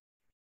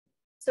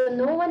 So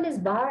no one is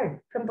barred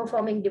from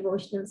performing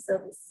devotional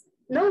service.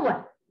 No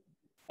one.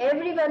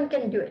 Everyone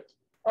can do it.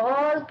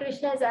 All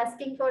Krishna is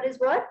asking for is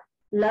what?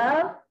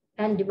 Love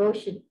and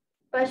devotion.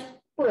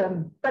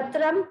 Patram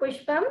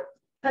pushpam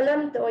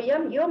phalam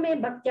toyam yo me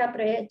bhaktya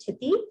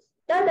prayachati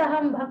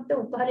tadaham bhakta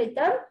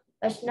uparitam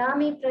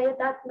ashnami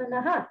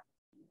prayatatmanaha.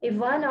 If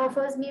one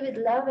offers me with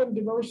love and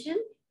devotion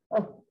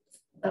of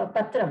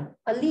patram,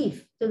 a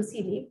leaf,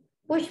 tulsi leaf,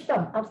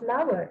 pushpam, a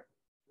flower,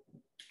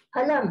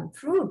 phalam,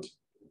 fruit,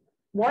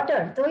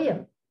 water,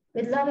 toyam,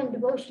 with love and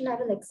devotion, I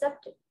will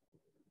accept it.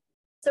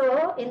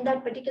 So in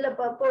that particular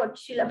purport,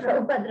 Srila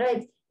Prabhupada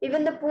writes,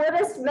 even the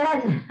poorest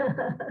man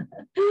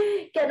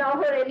can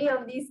offer any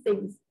of these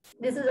things.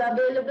 This is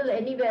available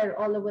anywhere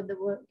all over the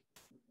world.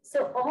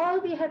 So all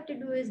we have to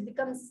do is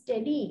become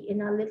steady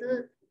in our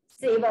little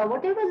seva,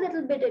 whatever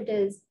little bit it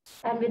is,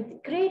 and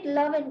with great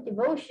love and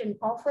devotion,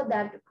 offer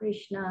that to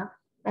Krishna.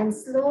 And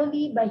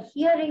slowly, by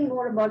hearing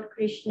more about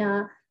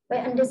Krishna, by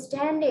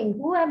understanding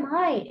who am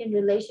I in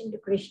relation to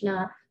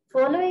Krishna,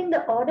 following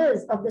the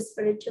orders of the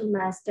spiritual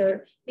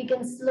master, we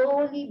can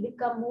slowly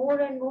become more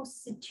and more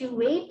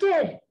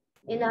situated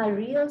in our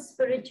real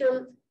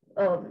spiritual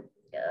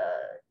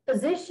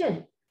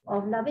position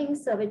of loving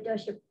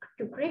servitorship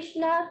to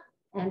Krishna,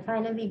 and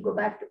finally go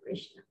back to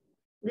Krishna.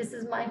 This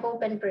is my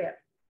hope and prayer.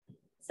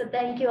 So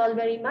thank you all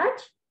very much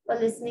for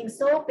listening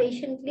so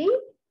patiently.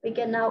 We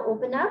can now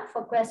open up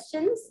for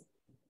questions,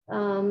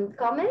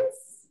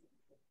 comments,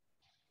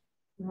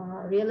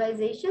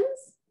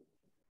 realizations,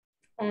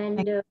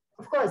 and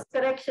of course,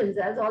 corrections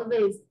as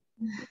always.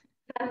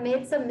 If I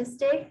made some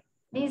mistake,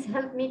 Please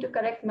help me to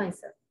correct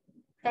myself.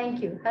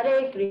 Thank you.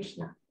 Hare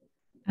Krishna.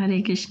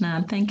 Hare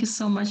Krishna. Thank you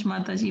so much,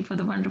 Mataji, for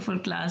the wonderful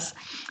class.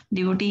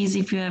 Devotees,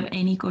 if you have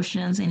any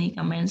questions, any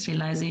comments,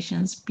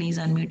 realizations, please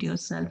unmute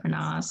yourself and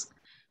ask,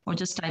 or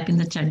just type in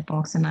the chat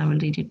box and I will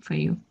read it for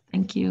you.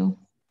 Thank you.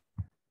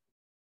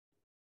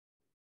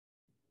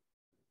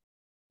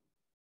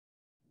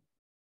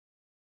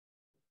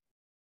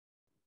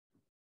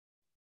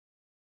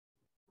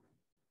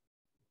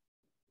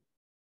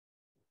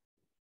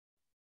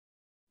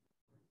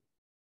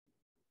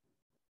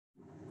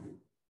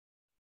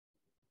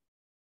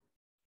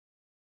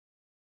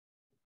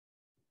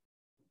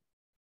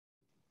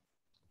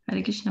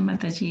 Hare Krishna,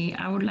 Mataji.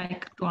 I would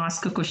like to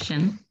ask a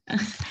question.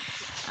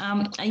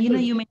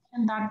 You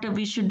mentioned that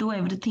we should do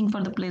everything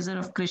for the pleasure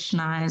of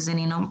Krishna, as in,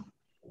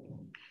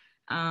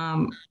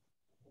 and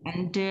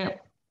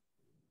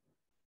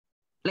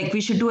like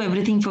we should do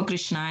everything for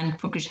Krishna and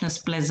for Krishna's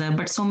pleasure.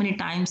 But so many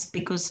times,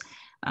 because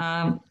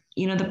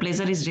the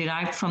pleasure is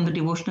derived from the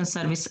devotional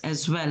service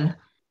as well,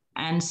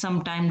 and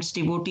sometimes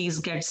devotees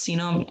gets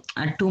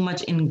too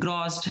much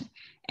engrossed,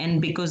 and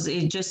because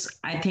it just,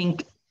 I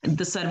think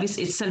the service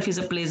itself is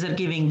a pleasure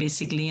giving,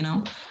 basically.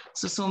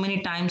 So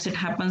many times it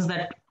happens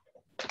that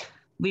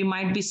we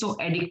might be so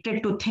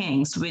addicted to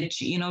things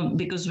which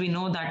because we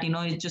know that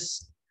it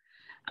just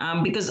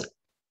because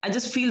I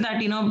just feel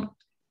that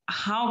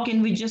how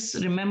can we just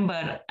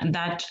remember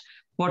that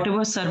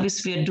whatever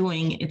service we are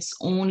doing, it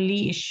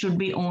should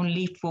be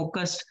only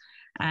focused,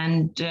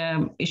 and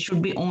it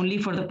should be only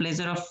for the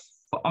pleasure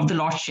of the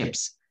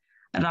lordships,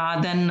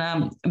 rather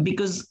than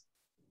because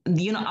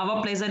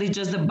our pleasure is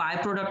just the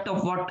byproduct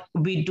of what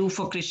we do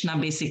for Krishna,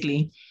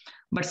 basically.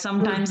 But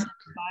sometimes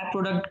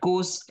byproduct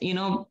goes,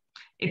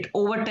 it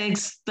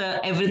overtakes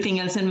the everything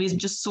else, and we're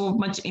just so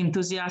much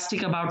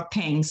enthusiastic about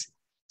things.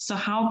 So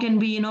how can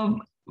we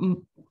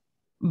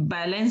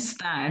balance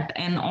that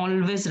and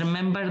always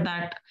remember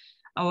that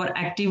our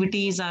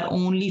activities are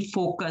only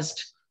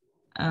focused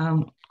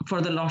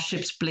for the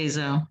lordship's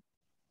pleasure?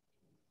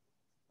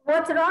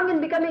 What's wrong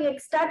in becoming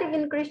ecstatic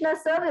in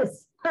Krishna's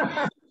service?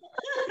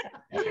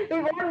 We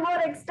want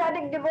more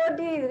ecstatic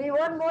devotees. We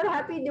want more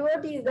happy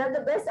devotees. That's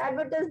the best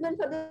advertisement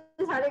for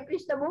this Hare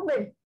Krishna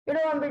movement. You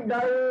don't want to be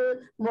dull,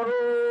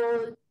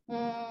 morose,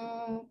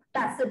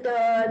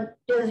 taciturn,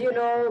 just,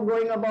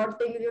 going about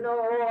things,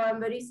 oh, I'm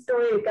very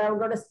stoic. I've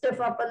got to stiff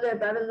up a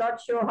lip. I will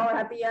not show how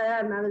happy I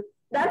am.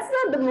 That's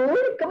not the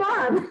mood. Come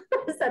on.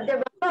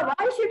 Satya Baba,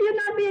 why should you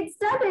not be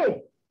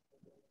ecstatic?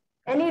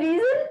 Any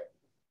reason?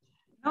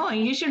 No,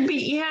 you should be,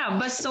 yeah.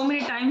 But so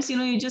many times,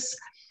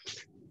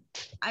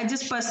 I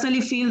just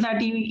personally feel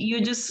that you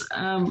just,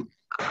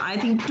 I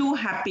think, too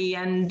happy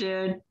and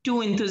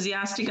too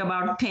enthusiastic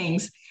about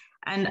things,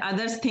 and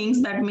other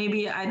things that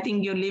maybe I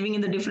think you're living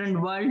in the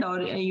different world,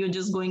 or you're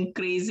just going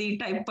crazy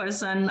type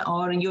person,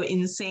 or you're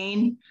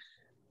insane.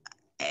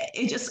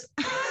 It just.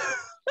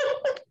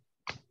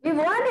 We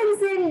want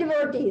insane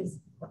devotees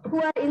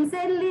who are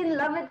insanely in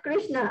love with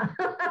Krishna.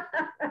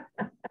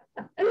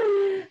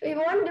 We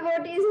want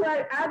devotees who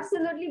are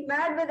absolutely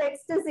mad with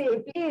ecstasy.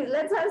 Please,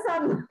 let's have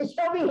some.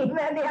 Show me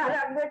where they are.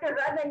 I'm going to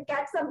run and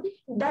catch some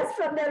dust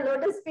from their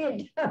lotus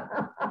feet.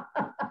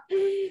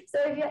 So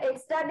if you're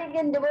ecstatic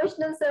in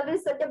devotional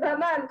service,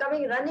 Satyabhama, I'm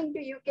coming running to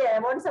UK. I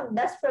want some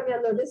dust from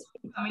your lotus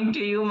feet. Coming to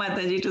you,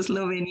 Mataji, to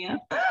Slovenia.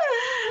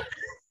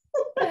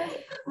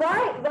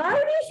 Why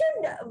we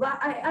should?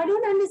 I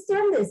don't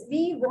understand this.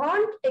 We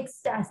want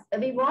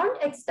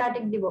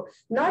ecstatic devotion.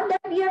 Not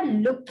that we are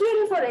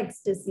looking for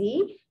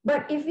ecstasy,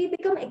 but if we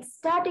become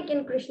ecstatic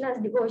in Krishna's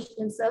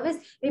devotional service,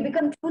 we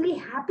become truly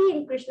happy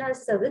in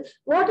Krishna's service.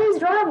 What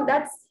is wrong?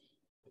 That's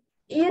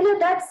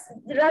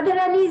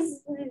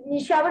Radharani's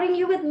showering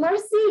you with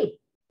mercy.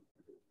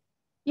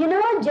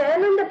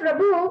 Jayananda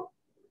Prabhu,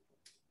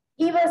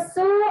 he was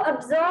so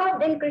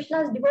absorbed in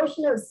Krishna's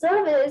devotional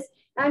service,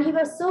 and he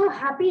was so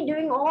happy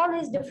doing all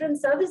his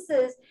different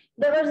services.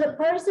 There was a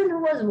person who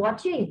was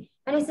watching,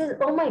 and he says,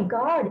 oh my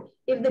God,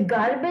 if the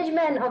garbage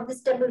man of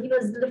this temple, he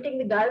was lifting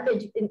the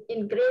garbage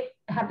in great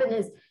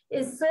happiness,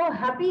 is so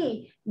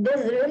happy,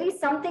 there's really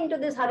something to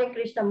this Hare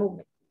Krishna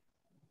movement.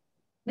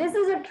 This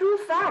is a true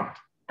fact.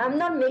 I'm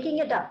not making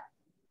it up.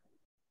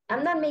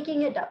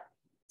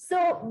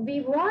 So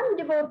we want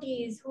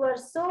devotees who are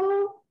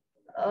so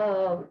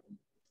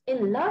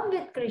in love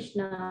with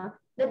Krishna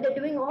that they're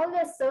doing all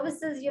their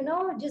services,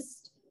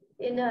 just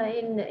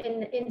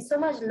in so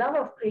much love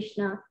of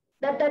Krishna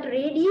that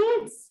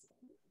radiates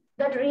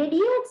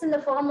in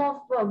the form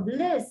of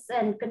bliss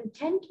and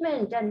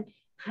contentment and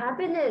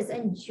happiness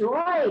and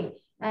joy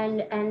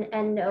and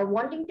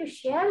wanting to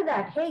share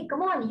that. Hey,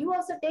 come on, you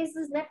also taste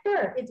this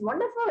nectar. It's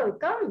wonderful.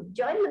 Come,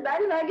 join the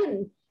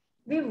bandwagon.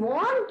 We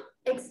want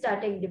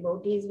ecstatic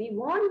devotees. We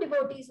want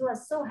devotees who are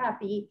so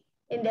happy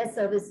in their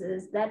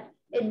services that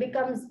it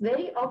becomes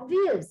very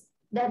obvious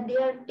that they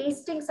are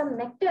tasting some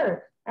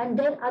nectar, and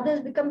then others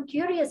become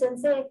curious and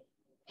say,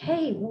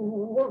 hey,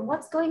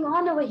 what's going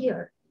on over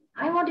here?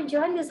 I want to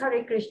join this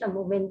Hare Krishna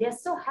movement. They're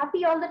so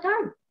happy all the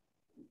time.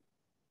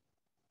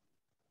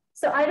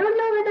 So I don't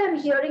know whether I'm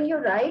hearing you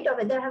right or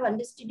whether I have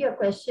understood your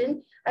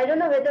question. I don't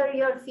know whether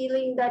you're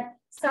feeling that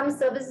some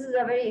services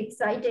are very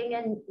exciting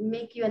and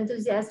make you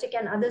enthusiastic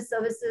and other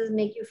services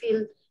make you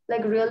feel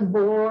like real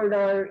bored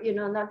or,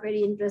 not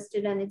very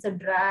interested and it's a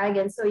drag.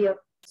 And so you're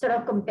sort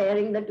of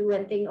comparing the two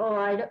and think, oh,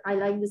 I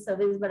like this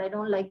service, but I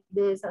don't like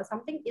this or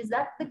something. Is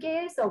that the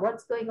case or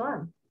what's going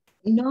on?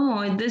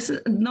 No,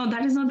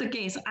 that is not the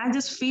case. I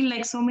just feel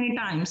like so many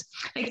times,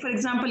 like for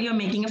example, you're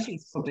making a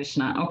feast for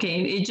Krishna.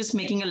 Okay, it's just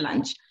making a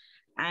lunch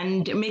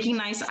and making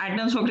nice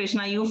items for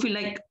Krishna. You feel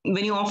like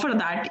when you offer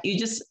that, you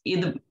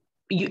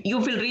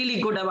feel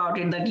really good about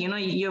it that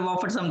you've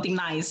offered something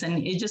nice,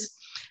 and it just.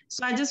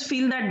 So I just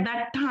feel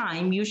that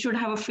time you should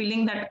have a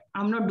feeling that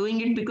I'm not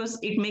doing it because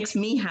it makes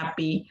me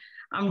happy.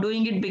 I'm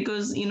doing it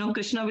because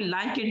Krishna will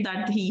like it,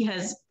 that he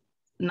has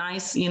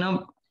nice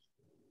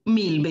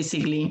meal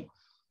basically.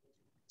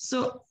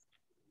 So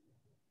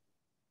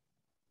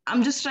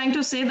I'm just trying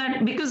to say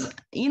that because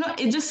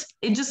it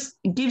just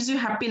gives you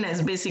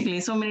happiness basically.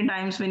 So many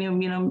times when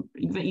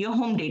your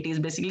home deities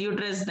basically, you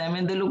dress them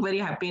and they look very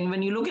happy, and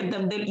when you look at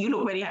them, you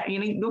look very happy.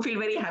 You feel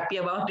very happy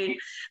about it.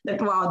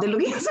 That wow, they're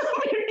looking so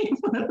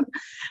beautiful,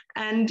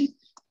 and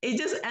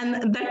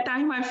and that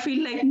time I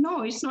feel like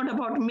no, it's not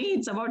about me.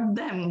 It's about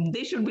them.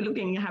 They should be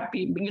looking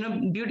happy,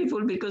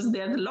 beautiful because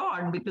they're the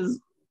Lord. Because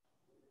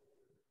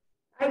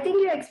I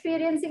think you're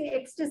experiencing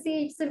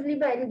ecstasy simply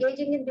by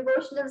engaging in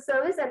devotional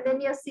service, and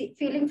then you're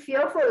feeling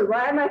fearful.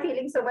 Why am I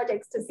feeling so much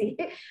ecstasy?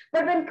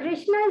 But when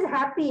Krishna is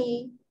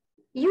happy,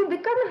 you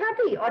become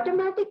happy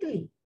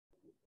automatically.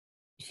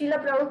 Srila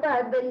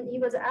Prabhupada, when he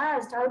was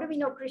asked, how do we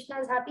know Krishna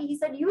is happy? He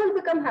said, you will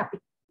become happy.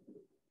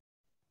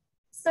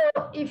 So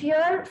if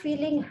you're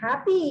feeling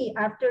happy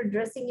after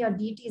dressing your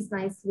deities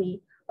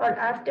nicely or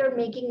after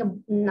making a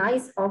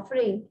nice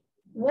offering,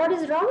 what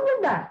is wrong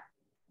with that?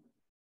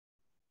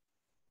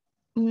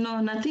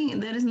 No, nothing.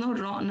 There is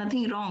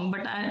nothing wrong.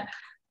 But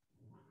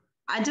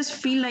I just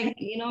feel like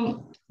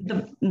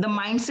the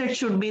mindset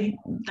should be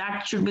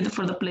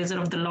for the pleasure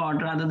of the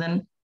Lord rather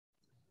than.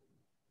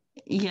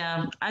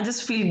 Yeah, I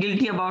just feel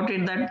guilty about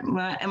it. That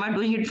am I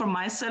doing it for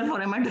myself or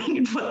am I doing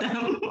it for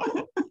them?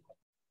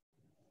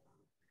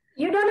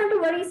 You don't have to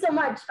worry so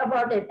much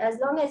about it. As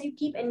long as you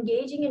keep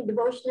engaging in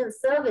devotional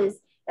service,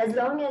 as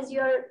long as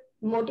your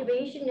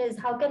motivation is,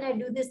 how can I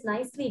do this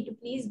nicely to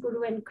please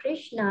Guru and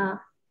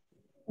Krishna?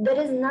 There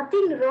is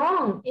nothing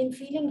wrong in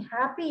feeling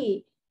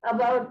happy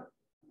about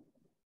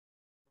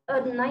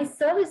a nice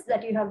service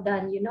that you have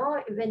done.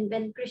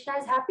 When Krishna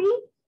is happy,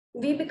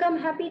 we become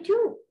happy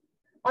too.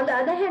 On the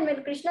other hand,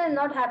 when Krishna is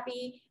not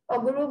happy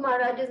or Guru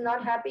Maharaj is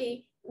not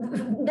happy,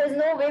 there's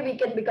no way we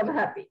can become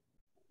happy.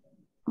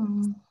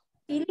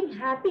 Feeling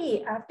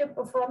happy after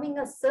performing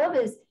a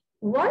service,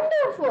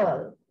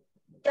 wonderful.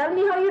 Tell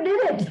me how you did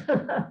it.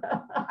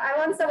 I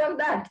want some of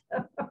that.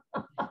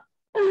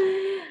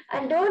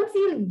 And don't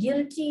feel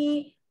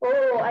guilty.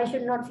 Oh, I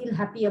should not feel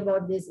happy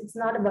about this. It's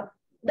not about,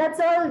 that's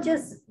all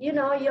just, you're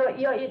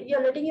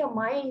letting your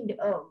mind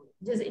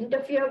just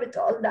interfere with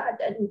all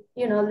that and,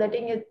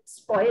 letting it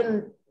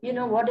spoil,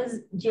 what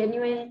is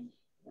genuine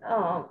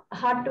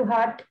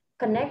heart-to-heart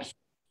connection.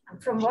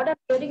 From what I'm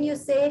hearing you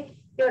say,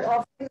 you're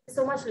offering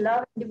so much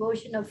love and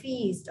devotion a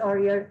feast, or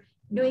you're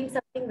doing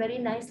something very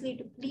nicely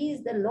to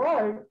please the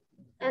Lord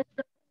and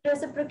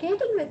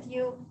reciprocating with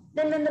you.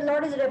 Then when the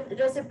Lord is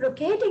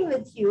reciprocating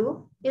with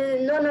you,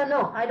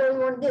 no, I don't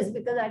want this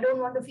because I don't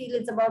want to feel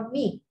it's about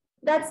me.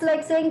 That's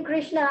like saying,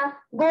 Krishna,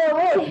 go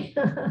away.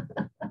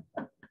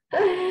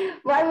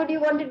 Why would you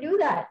want to do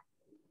that?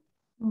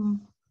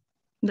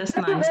 That's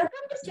but nice. You're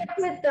welcome to check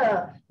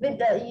with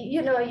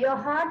the, your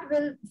heart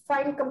will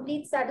find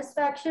complete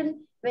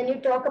satisfaction when you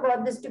talk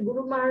about this to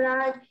Guru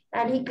Maharaj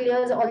and he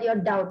clears all your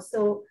doubts.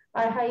 So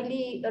I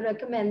highly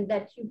recommend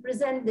that you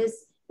present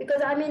this,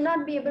 because I may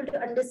not be able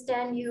to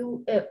understand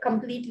you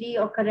completely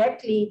or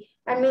correctly,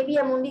 and maybe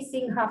I'm only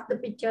seeing half the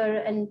picture.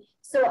 And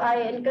so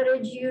I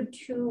encourage you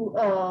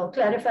to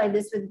clarify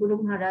this with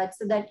Guru Maharaj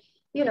so that,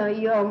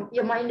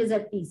 your mind is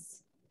at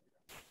peace.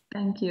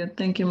 Thank you,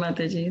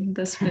 Mataji.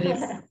 That's very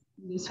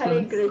useful.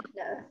 Hare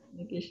Krishna.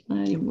 Hare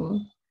Krishna.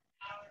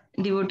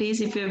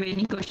 Devotees, if you have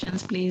any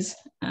questions, please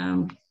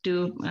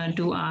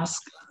do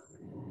ask.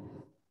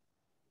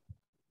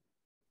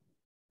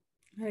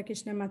 Hare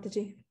Krishna,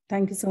 Mataji.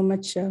 Thank you so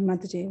much,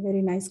 Mataji.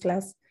 Very nice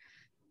class.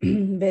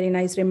 Very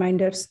nice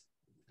reminders.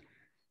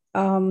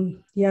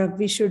 Yeah,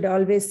 we should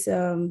always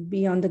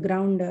be on the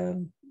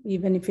ground.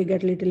 Even if we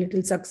get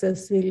little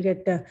success, we'll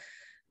get,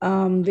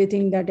 we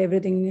think that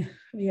everything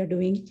we are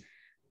doing,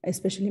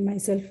 especially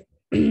myself.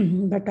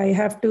 But I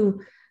have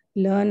to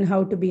learn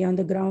how to be on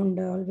the ground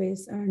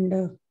always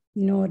and,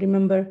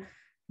 remember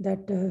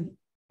that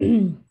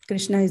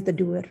Krishna is the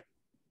doer.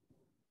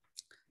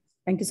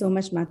 Thank you so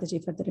much,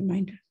 Mataji, for the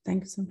reminder.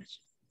 Thank you so much.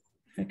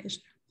 Hare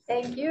Krishna.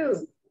 Thank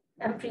you.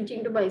 I'm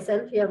preaching to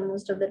myself here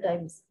most of the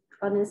times,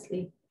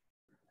 honestly.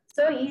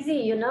 So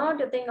easy,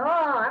 to think, oh,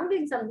 I'm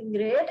doing something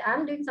great.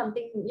 I'm doing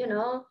something,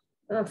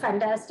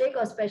 fantastic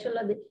or special.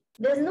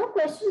 There's no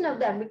question of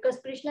that, because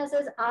Krishna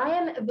says, I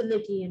am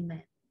ability in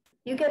man.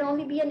 You can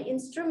only be an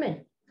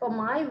instrument for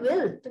my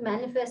will to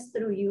manifest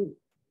through you.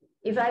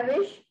 If I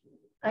wish,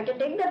 I can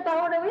take that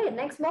power away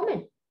next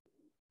moment.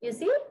 You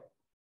see?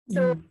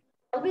 So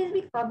always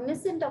be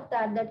cognizant of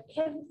that, that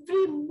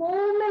every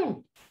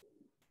moment,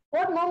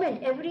 what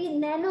moment? Every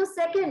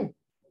nanosecond,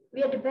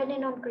 we are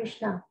dependent on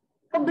Krishna.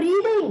 For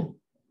breathing,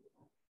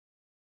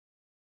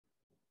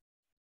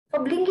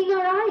 for blinking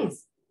our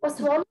eyes, for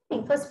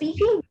swallowing, for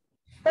speaking,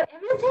 for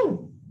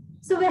everything.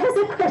 So where's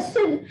the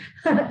question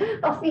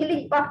of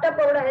feeling puffed up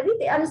over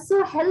anything? I'm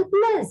so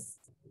helpless.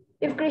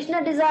 If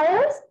Krishna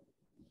desires,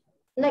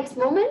 next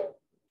moment,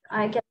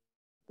 I can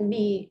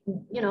be,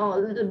 a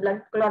little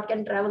blood clot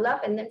can travel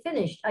up and then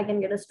finished. I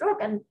can get a stroke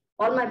and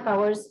all my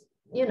powers,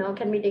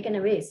 can be taken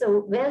away.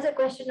 So where's the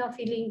question of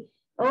feeling,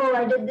 oh,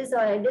 I did this or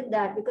I did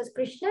that? Because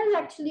Krishna is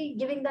actually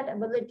giving that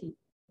ability.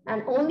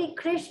 And only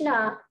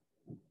Krishna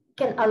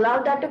can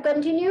allow that to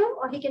continue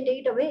or he can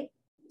take it away.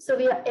 So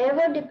we are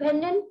ever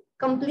dependent,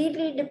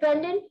 completely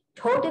dependent,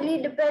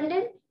 totally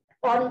dependent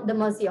on the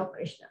mercy of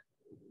Krishna.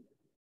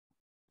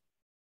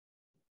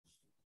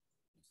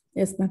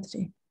 Yes,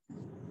 Mataji.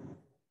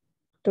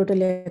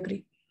 Totally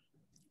agree.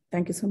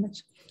 Thank you so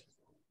much.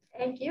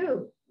 Thank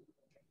you.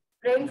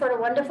 Praying for a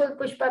wonderful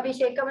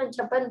Pushpabhishekam and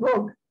Chapan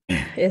Bhog.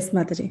 Yes,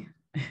 Mataji.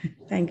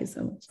 Thank you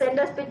so much. Send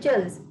us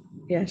pictures.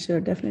 Yeah, sure,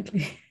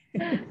 definitely.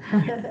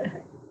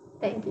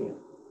 Thank you.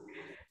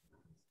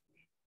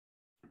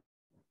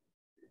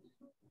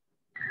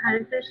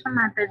 Hare Krishna,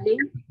 Mataji.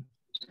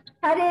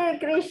 Hare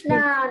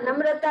Krishna,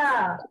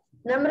 Namrata.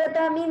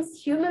 Namrata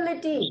means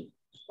humility.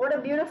 What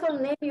a beautiful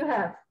name you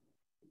have.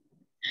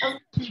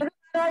 Guru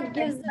Maharaj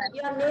gives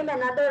your name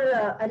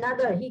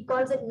another. He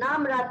calls it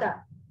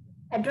Namrata.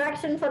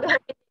 Attraction for the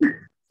Holy.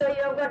 So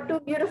you've got two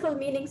beautiful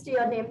meanings to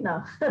your name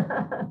now.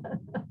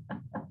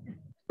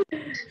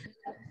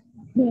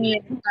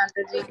 Yes,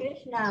 Mataji.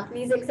 Krishna,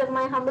 please accept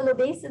my humble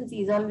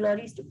obeisances. All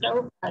glories to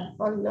Prabhupada.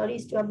 All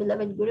glories to our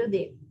beloved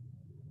Gurudev.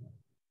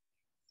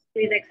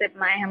 Please accept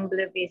my humble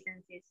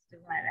obeisances to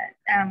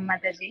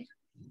Mataji.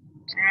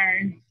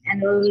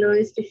 And all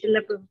glories to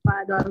Srila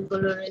Prabhupada, all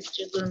glories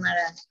to Guru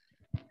Maharaj.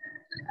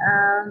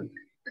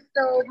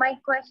 So my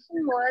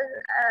question was,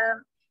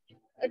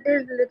 it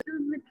is a little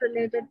bit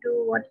related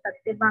to what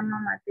Satyabhama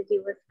Mataji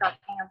was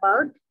talking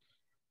about.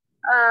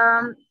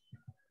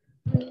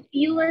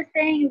 You were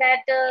saying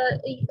that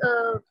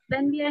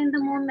when we are in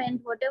the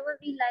moment, whatever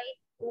we like,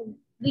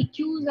 we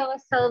choose our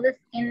service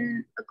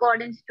in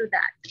accordance to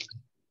that.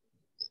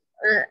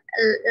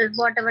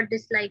 Whatever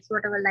dislikes,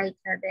 whatever likes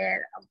are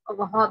there,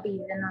 our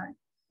hobbies and all.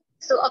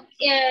 So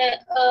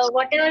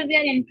whatever we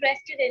are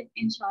interested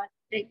in short,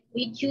 like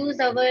we choose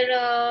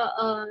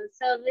our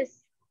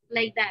service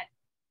like that.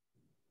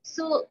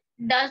 So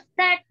does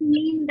that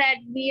mean that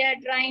we are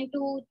trying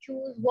to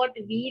choose what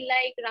we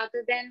like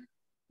rather than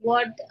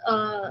what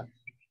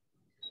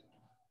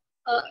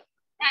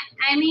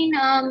I mean,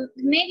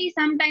 maybe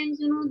sometimes,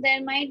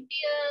 there might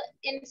be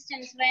an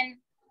instance when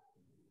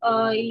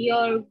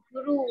your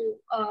guru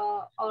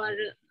or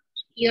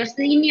your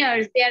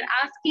seniors, they are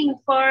asking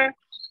for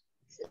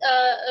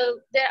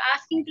they're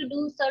asking to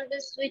do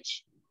service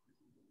which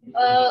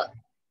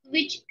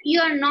you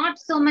are not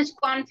so much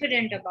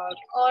confident about,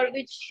 or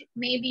which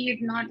maybe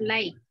you'd not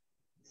like.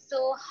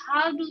 So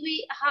how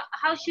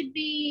should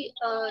we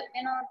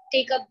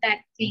take up that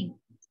thing?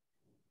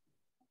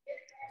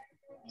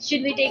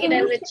 Should we take it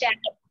as a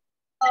challenge,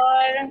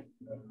 or?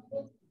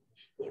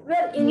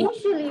 Well,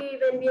 initially,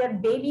 when we are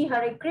baby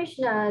Hare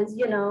Krishnas,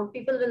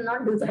 people will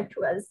not do that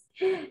to us.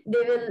 They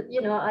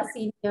will, our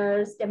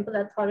seniors, temple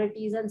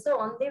authorities, and so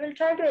on, they will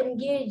try to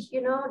engage,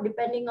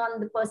 depending on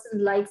the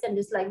person's likes and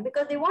dislikes,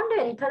 because they want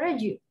to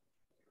encourage you.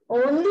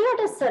 Only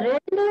at a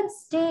surrendered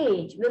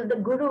stage will the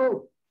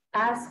guru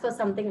ask for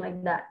something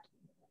like that.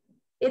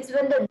 It's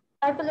when the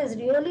disciple is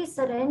really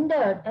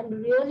surrendered and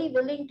really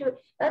willing to,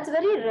 that's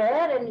very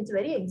rare and it's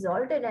very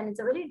exalted and it's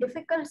a very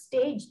difficult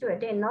stage to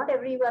attain. Not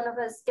every one of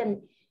us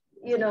can,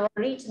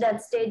 reach that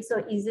stage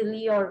so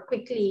easily or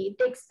quickly.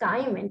 It takes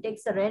time and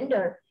takes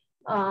surrender.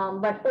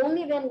 But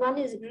only when one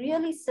is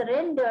really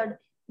surrendered,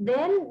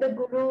 then the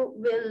guru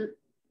will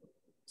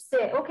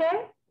say,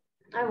 okay,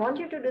 I want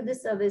you to do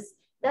this service.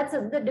 That's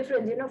the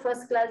difference,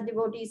 first class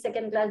devotee,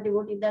 second class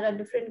devotee, there are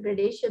different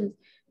gradations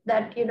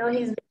that,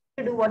 he's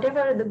to do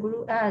whatever the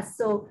guru asks.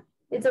 So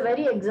it's a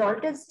very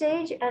exalted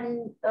stage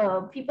and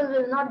people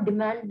will not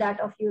demand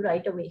that of you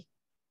right away.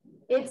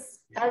 It's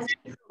as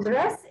we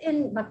progress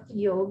in Bhakti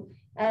Yoga,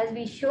 as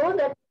we show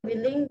that we're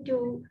willing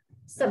to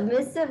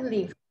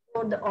submissively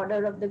follow the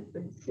order of the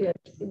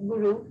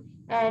guru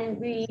and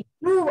we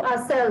prove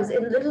ourselves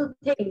in little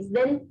things,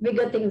 then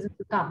bigger things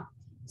will come.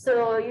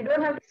 So you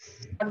don't have to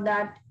think about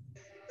that.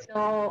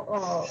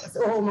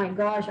 Oh my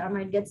gosh, I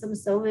might get some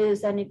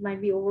service and it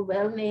might be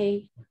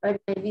overwhelming, or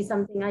it might be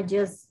something I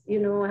just,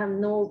 have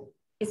no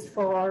place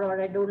for, or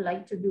I don't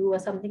like to do, or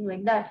something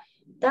like that.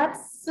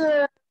 That's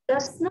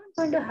not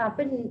going to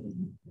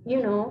happen,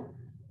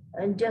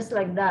 just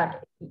like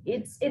that.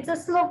 It's a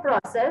slow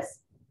process,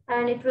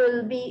 and it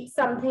will be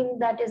something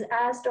that is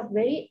asked of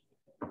very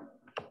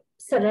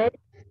surrender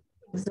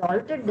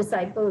exalted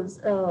disciples.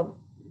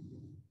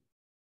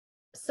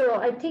 So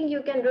I think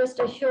you can rest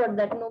assured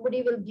that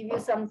nobody will give you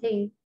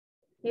something,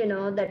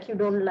 that you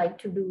don't like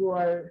to do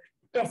or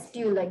test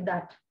you like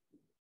that.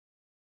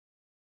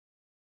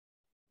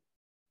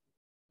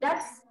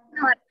 That's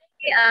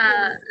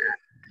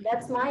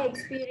my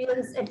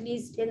experience, at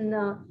least in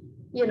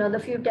the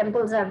few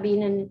temples I've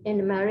been in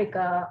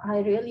America. I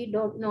really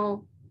don't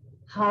know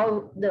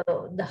how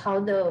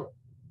the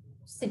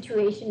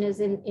situation is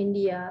in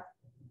India.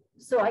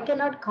 So I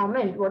cannot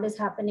comment what is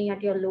happening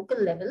at your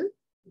local level.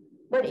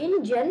 But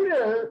in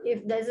general,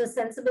 if there's a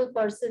sensible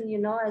person,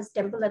 as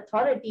temple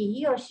authority,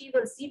 he or she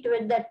will see to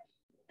it that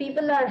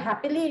people are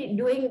happily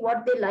doing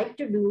what they like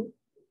to do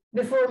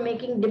before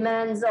making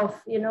demands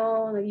of,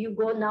 you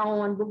go now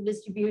on book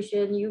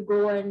distribution, you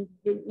go and,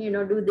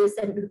 do this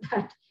and do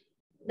that.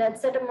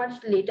 That's at a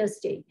much later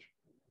stage.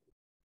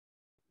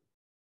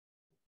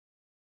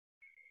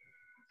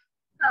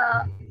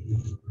 I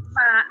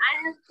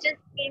have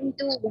just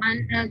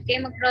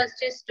came across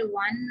just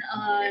one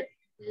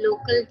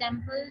local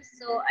temple,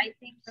 so I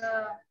think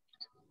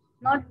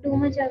not too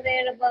much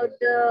aware about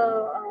the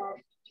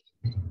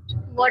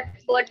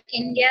what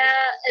India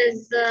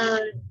is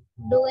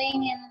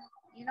doing in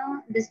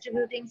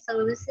distributing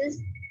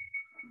services.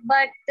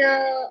 But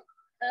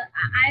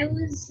I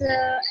was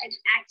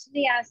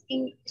actually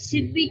asking,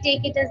 should we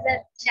take it as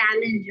a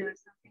challenge or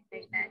something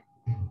like that?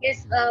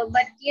 Yes,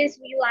 but yes,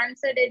 you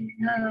answered it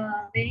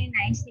very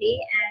nicely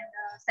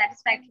and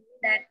satisfactorily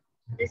that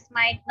this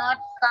might not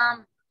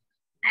come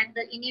at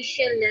the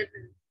initial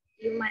level.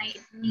 You might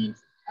need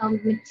a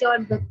mature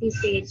bhakti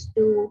stage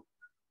to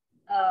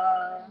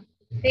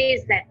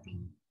face that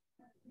thing.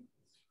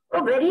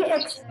 A very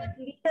expert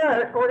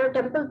leader or a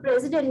temple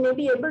president may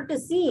be able to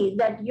see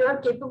that you are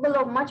capable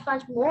of much,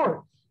 much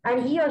more.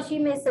 And he or she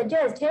may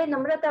suggest, hey,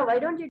 Namrata, why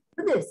don't you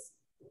do this?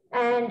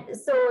 And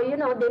so,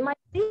 they might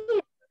see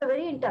a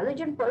very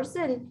intelligent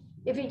person.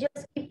 If you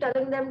just keep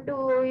telling them to,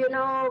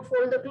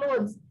 fold the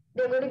clothes,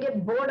 they're going to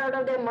get bored out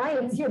of their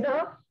minds,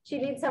 She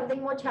needs something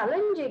more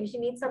challenging. She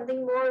needs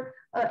something more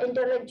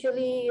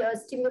intellectually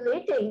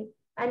stimulating.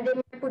 And they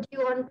might put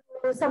you on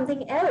to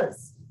something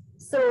else.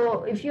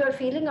 So if you are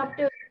feeling up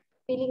to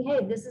feeling,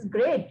 hey, this is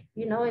great,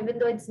 even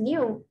though it's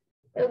new,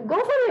 go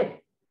for it.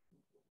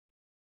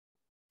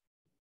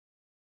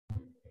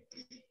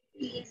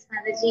 Yes,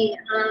 Mataji.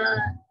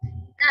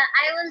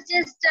 I was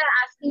just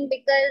asking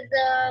because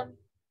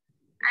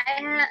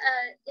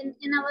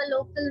in our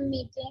local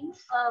meeting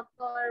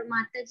for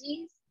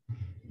Matajis,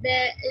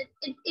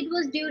 it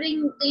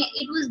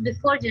was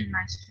before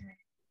Janmashtami.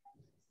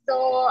 So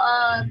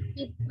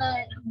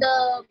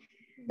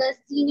the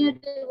senior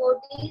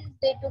devotees,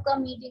 they took a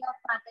meeting of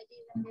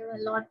Matajis and they were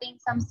allotting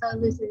some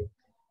services.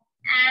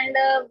 And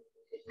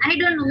I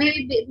don't know,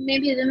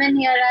 maybe women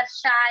here are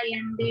shy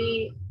and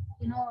they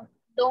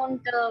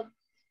don't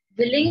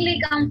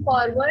willingly come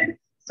forward.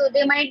 So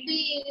they might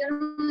be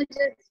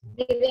just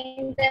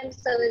giving them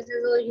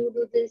services, or you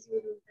do this,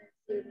 you do this,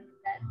 you do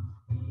that.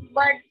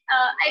 But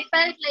I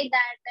felt like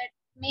that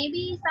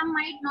maybe some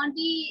might not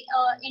be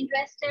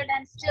interested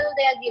and still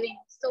they are giving.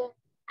 So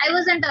I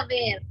wasn't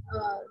aware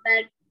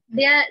that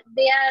they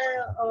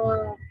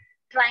are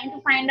trying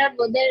to find out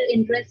what their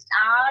interests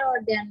are,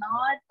 or they're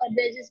not, or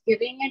they're just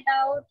giving it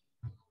out.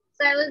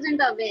 So I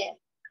wasn't aware.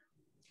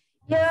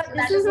 Yeah, so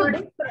this is a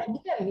big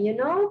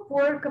problem,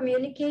 poor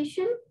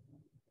communication.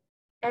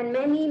 And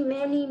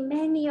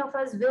many of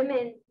us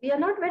women, we are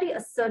not very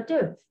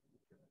assertive.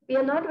 We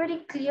are not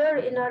very clear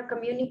in our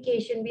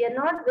communication. We are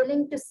not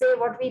willing to say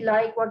what we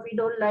like, what we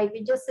don't like.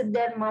 We just sit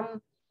there,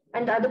 mum,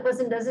 and the other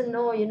person doesn't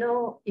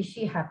know, is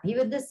she happy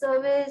with this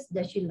service?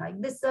 Does she like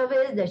this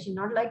service? Does she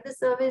not like this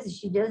service? Is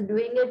she just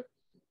doing it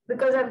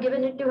because I've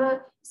given it to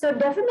her? So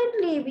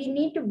definitely we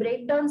need to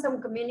break down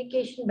some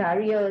communication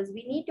barriers.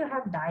 We need to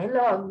have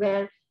dialogue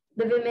where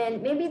the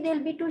women, maybe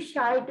they'll be too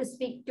shy to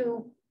speak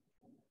to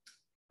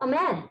a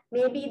man.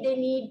 Maybe they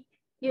need,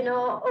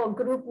 a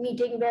group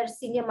meeting where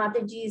senior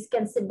Matajis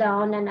can sit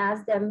down and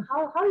ask them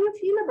how you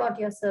feel about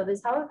your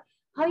service, how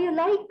you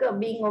like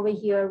being over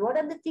here, what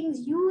are the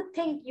things you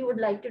think you would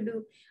like to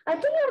do. I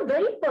think a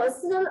very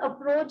personal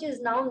approach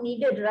is now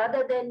needed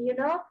rather than,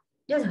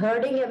 just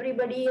herding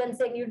everybody and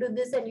saying you do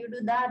this and you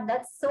do that.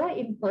 That's so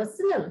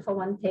impersonal for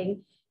one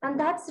thing. And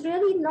that's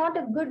really not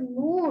a good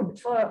mood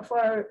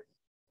for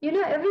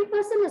every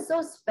person is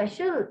so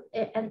special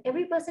and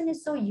every person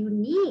is so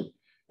unique.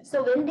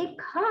 So when they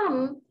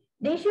come,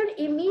 they should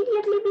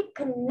immediately be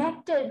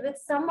connected with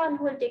someone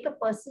who will take a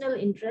personal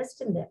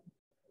interest in them,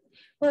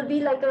 who will be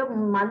like a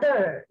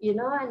mother,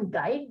 and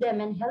guide them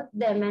and help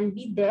them and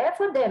be there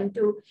for them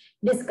to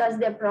discuss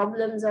their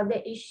problems or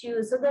their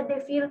issues so that they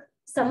feel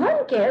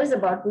someone cares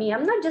about me.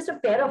 I'm not just a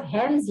pair of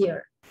hands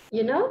here,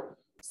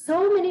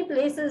 So many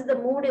places the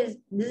mood is,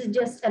 this is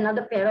just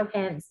another pair of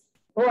hands.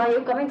 Oh, are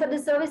you coming for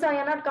this service or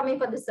you're not coming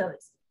for this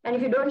service? And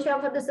if you don't show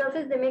up for the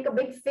service, they make a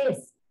big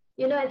face.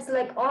 You know, it's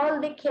like all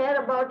they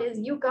care about is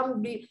you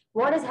come,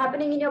 what is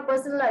happening in your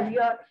personal life.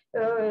 Your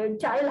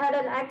child had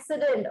an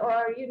accident,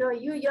 or, you know,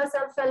 you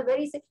yourself felt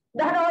very sick.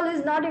 That all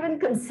is not even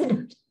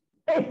considered.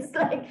 It's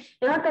like,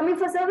 you're not coming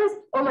for service?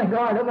 Oh my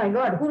God,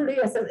 who will do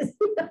your service?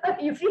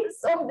 You feel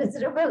so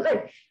miserable.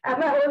 Like,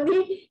 am I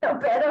only a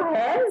pair of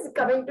hands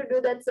coming to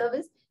do that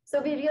service?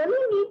 So we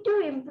really need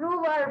to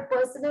improve our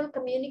personal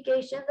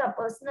communications, our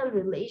personal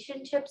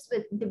relationships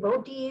with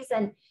devotees,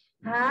 and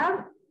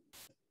have,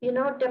 you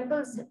know,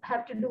 temples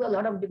have to do a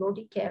lot of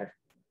devotee care.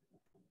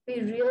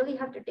 We really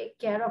have to take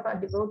care of our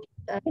devotees.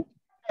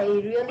 I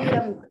really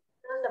am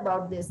concerned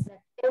about this,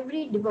 that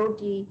every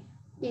devotee,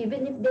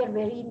 even if they're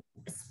very,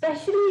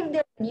 especially if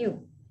they're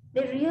new,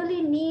 they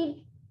really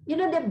need, you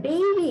know, they're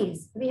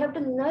babies. We have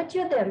to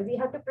nurture them. We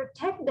have to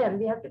protect them.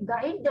 We have to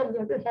guide them. We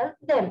have to help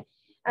them.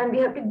 And we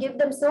have to give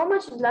them so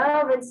much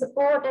love and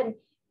support and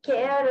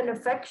care and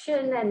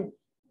affection, and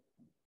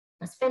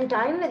spend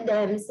time with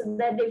them so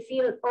that they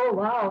feel, oh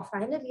wow,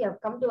 finally I've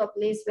come to a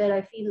place where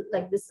I feel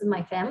like this is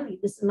my family,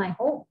 this is my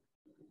home.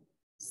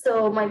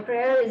 So my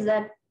prayer is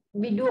that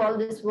we do all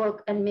this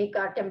work and make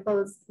our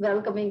temples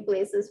welcoming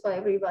places for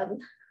everyone.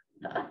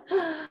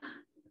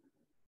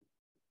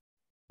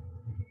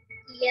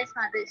 Yes,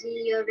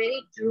 Mataji, you're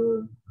very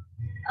true.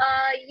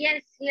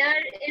 Yes,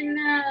 here in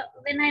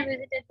when I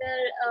visited the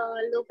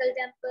local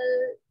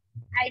temple,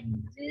 I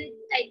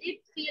did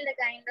feel a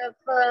kind of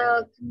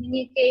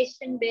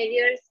communication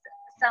barriers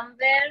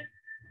somewhere.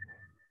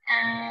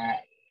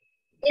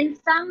 In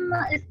some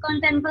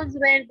ISKCON temples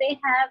where they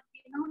have,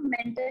 you know,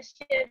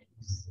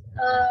 mentorships,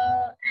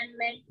 and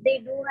they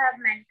do have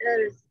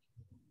mentors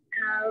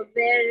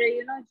where,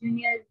 you know,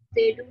 juniors,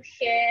 they do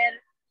share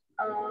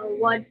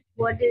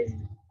what is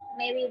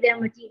maybe their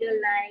material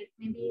life,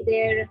 maybe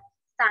their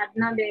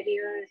sadhana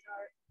barriers,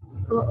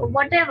 or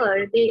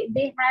whatever.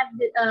 They have,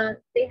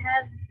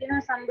 you know,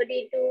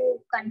 somebody to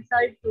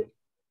consult to.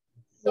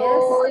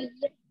 So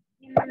Yes.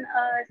 in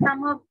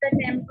some of the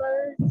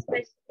temples,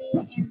 especially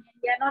in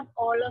India, not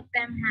all of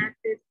them have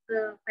this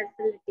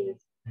facilities.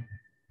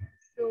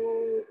 So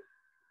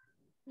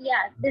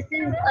yeah, this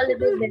is a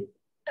little bit.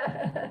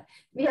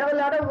 We have a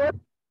lot of work.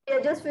 We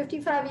are just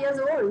 55 years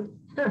old.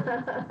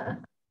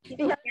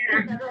 We have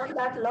been around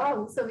that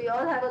long, so we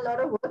all have a lot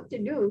of work to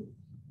do.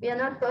 We are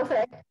not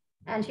perfect,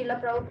 and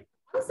Srila Prabhupada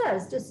wants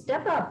us to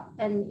step up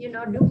and, you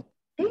know, do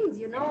things.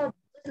 You know,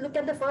 just look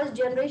at the first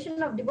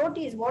generation of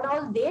devotees, what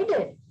all they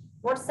did,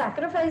 what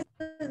sacrifices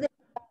they did,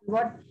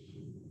 what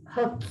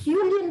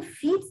Herculean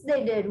feats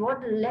they did,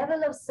 what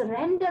level of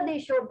surrender they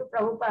showed to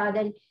Prabhupada,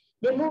 and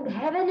they moved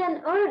heaven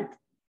and earth.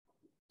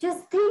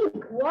 Just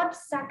think what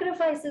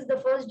sacrifices the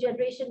first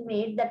generation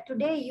made, that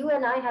today you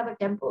and I have a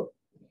temple.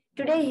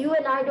 Today you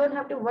and I don't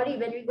have to worry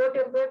when we go to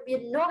a temple,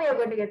 we know we are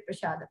going to get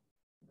prasada.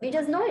 We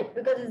just know it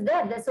because it's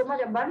there. There's so much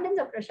abundance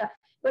of prasada.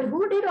 But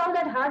who did all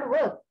that hard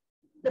work?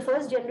 The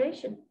first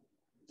generation.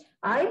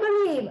 I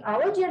believe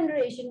our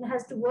generation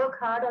has to work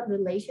hard on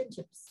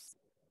relationships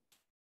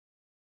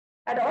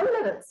at all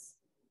levels.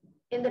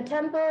 In the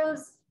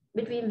temples,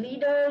 between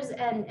leaders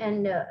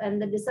and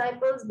the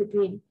disciples,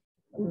 between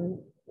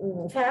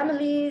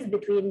families,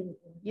 between,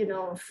 you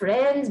know,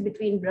 friends,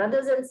 between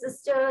brothers and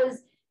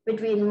sisters,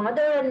 between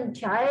mother and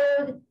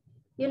child,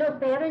 you know,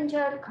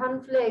 parent-child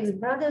conflicts,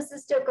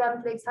 brother-sister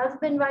conflicts,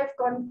 husband-wife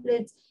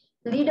conflicts,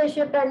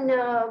 leadership and,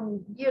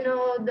 you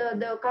know,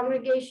 the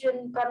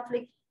congregation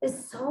conflict.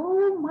 There's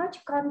so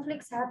much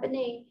conflicts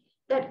happening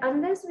that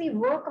unless we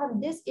work on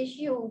this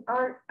issue,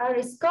 our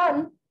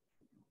ISKCON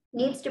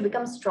needs to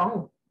become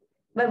strong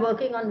by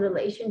working on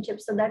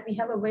relationships, so that we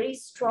have a very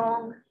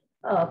strong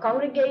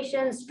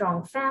congregation,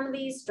 strong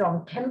families,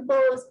 strong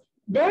temples.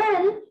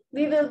 Then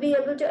we will be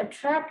able to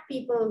attract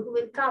people who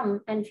will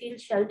come and feel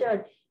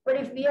sheltered. But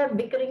if we are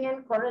bickering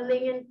and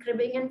quarreling and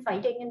cribbing and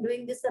fighting and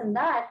doing this and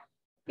that,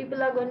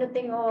 people are going to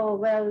think, oh,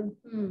 well,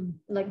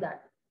 like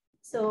that.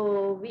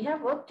 So we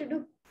have work to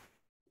do.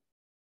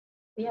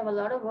 We have a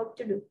lot of work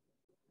to do.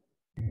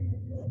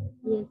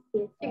 Yes.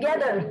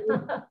 Together.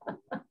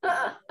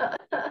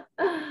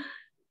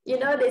 You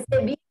know, they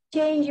say, be the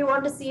change you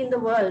want to see in the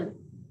world.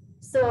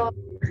 So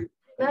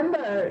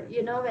remember,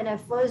 you know, when I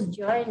first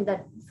joined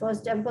that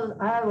first temple,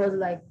 I was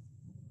like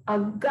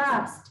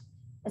aghast.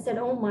 I said,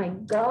 oh my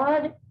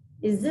God,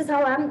 is this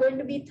how I'm going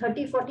to be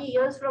 30, 40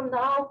 years from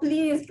now?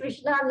 Please,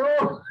 Krishna,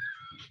 no.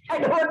 I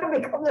don't want to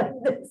become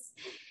like this.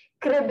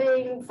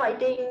 Cribbing,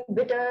 fighting,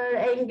 bitter,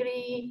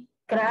 angry,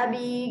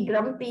 crabby,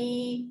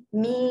 grumpy,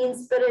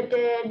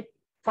 mean-spirited,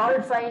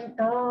 fault-find.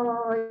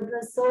 Oh, it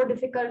was so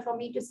difficult for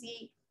me to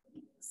see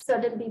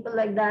certain people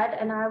like that,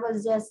 and I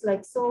was just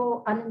like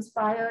so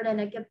uninspired, and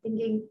I kept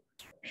thinking,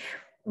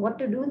 what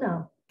to do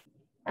now?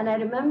 And I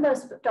remember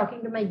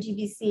talking to my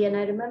GBC, and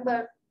I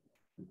remember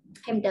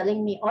him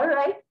telling me, all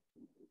right,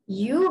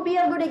 you be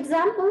a good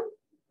example.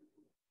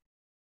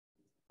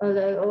 I was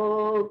like,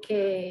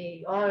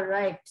 okay, all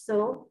right.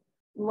 So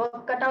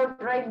work cut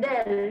out right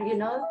there, you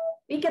know.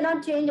 We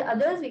cannot change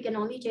others, we can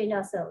only change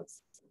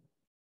ourselves.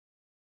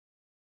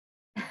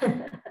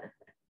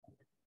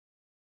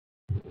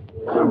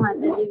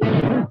 Mataji,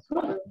 very much.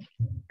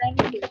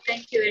 Thank you.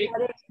 Thank you very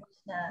much. Hare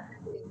Krishna.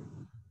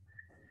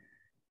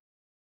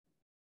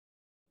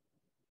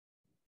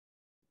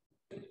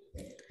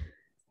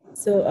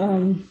 So,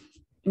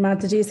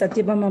 Mataji,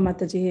 Satyabhama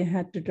Mataji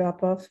had to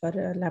drop off for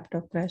a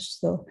laptop crash.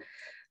 So,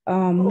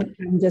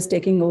 I'm just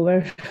taking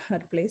over her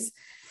place.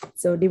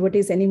 So,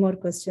 devotees, any more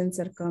questions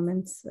or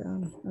comments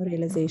or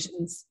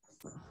realizations?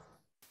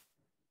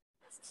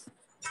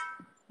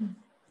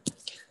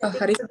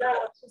 Hari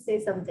wants to say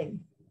something.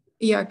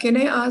 Yeah, can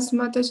I ask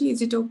Mataji,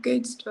 is it okay?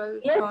 It's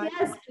 12.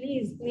 Yes,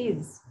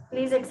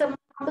 please accept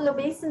humble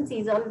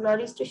obeisances. All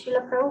glories to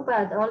Srila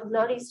Prabhupada. All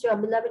glories to our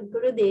beloved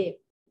Gurudev.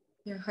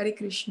 Yeah, Hare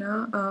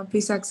Krishna.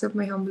 Please accept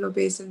my humble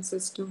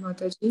obeisances to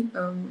Mataji.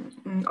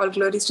 All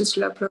glories to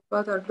Srila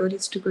Prabhupada. All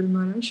glories to Guru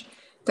Maharaj.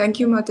 Thank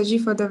you, Mataji,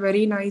 for the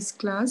very nice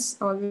class.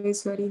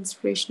 Always very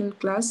inspirational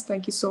class.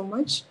 Thank you so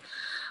much.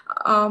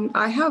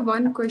 I have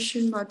one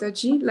question,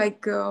 Mataji,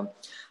 like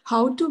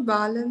how to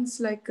balance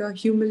like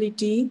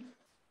humility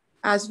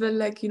as well,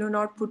 like,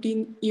 not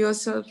putting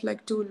yourself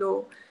like too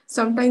low.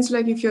 Sometimes,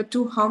 like, if you're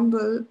too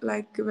humble,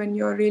 like when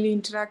you're really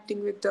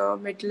interacting with the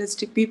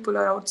materialistic people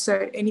or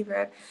outside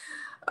anywhere,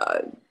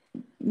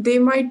 they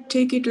might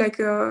take it like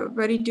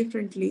very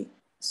differently.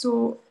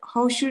 So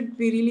how should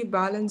we really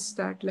balance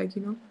that, like,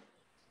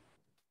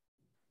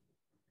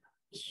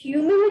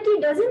 Humility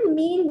doesn't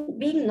mean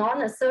being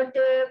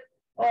non-assertive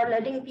or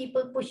letting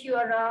people push you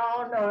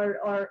around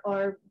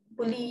or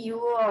bully you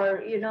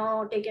or,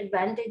 take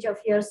advantage of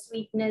your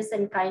sweetness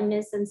and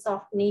kindness and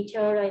soft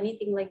nature or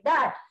anything like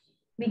that.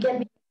 We can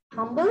be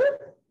humble,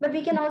 but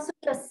we can also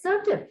be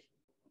assertive.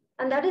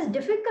 And that is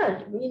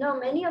difficult.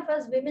 Many of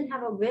us women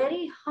have a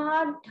very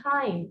hard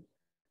time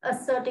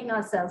asserting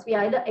ourselves. We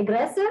are either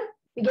aggressive,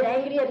 we get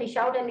angry and we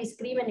shout and we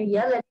scream and we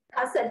yell and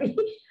cuss and we,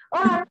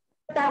 or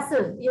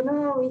passive, we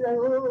like,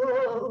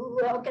 oh,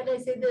 how can I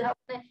say this?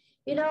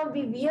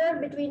 We veer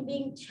between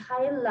being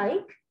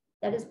childlike,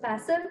 that is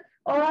passive,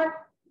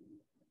 or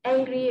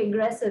angry,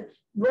 aggressive.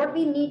 What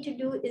we need to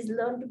do is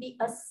learn to be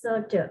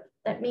assertive.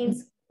 That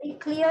means very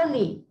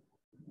clearly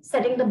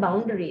setting the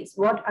boundaries,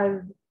 what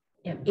I'm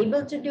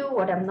able to do,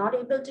 what I'm not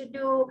able to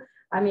do.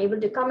 I'm able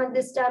to come at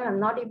this time, I'm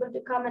not able to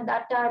come at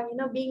that time,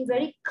 being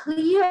very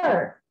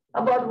clear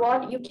about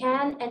what you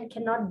can and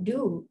cannot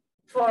do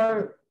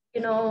for,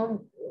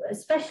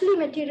 especially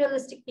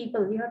materialistic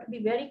people. We have to be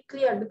very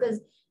clear because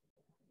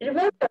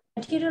remember,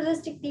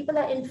 materialistic people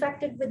are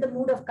infected with the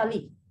mood of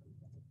Kali.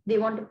 They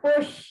want to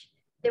push,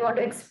 they want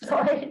to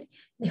exploit,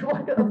 they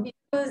want to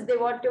abuse, they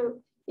want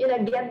to,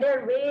 get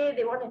their way,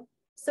 they want to.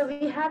 So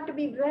we have to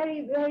be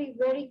very, very,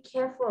 very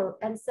careful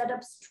and set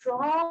up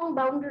strong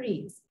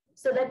boundaries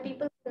so that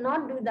people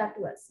cannot do that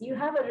to us. You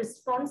have a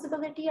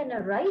responsibility and a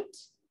right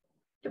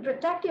to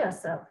protect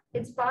yourself.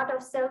 It's part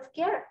of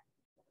self-care.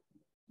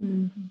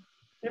 Mm-hmm.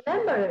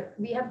 Remember,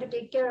 we have to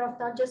take care of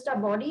not just our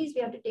bodies,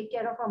 we have to take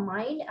care of our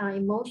mind, our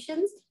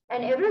emotions,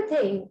 and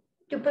everything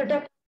to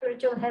protect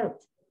spiritual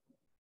health.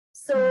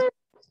 So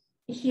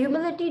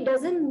humility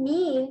doesn't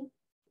mean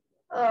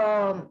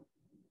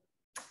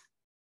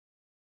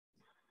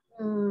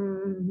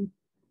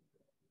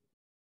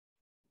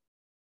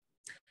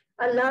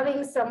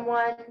allowing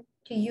someone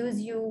to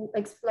use you,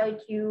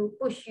 exploit you,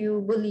 push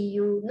you, bully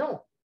you.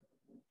 No,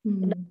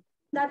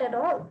 not at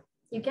all.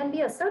 You can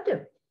be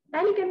assertive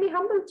and you can be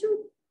humble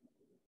too.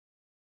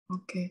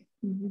 Okay.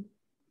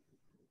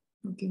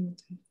 Okay.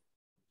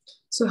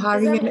 So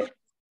having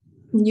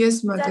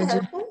yes,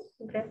 Mataji.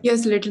 Okay.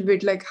 Yes, a little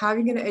bit, like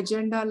having an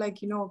agenda,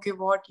 like, okay,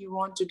 what you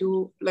want to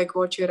do, like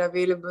what you're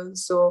available.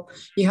 So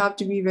you have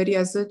to be very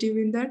assertive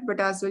in that, but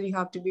as well, you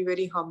have to be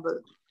very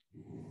humble.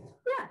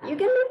 Yeah, you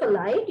can be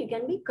polite, you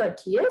can be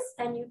courteous,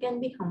 and you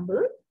can be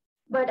humble.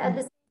 But at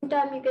the same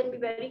time, you can be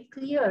very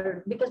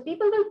clear because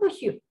people will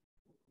push you.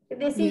 If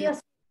they see you,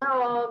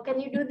 oh, can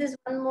you do this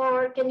one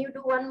more? Can you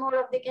do one more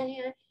of the, can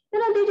you,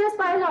 they just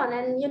pile on.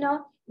 And,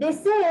 they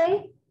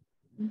say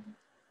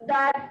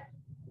that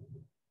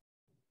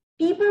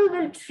people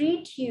will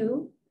treat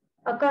you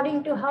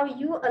according to how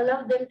you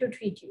allow them to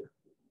treat you.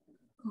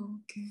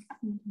 Okay.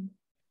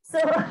 So,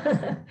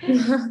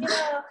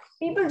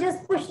 people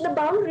just push the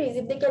boundaries.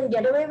 If they can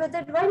get away with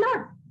it, why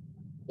not?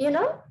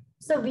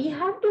 So we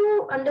have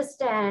to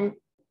understand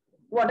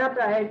what our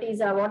priorities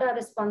are, what our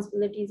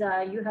responsibilities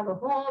are. You have a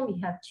home,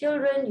 you have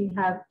children, you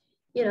have,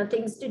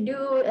 things to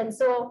do. And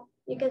so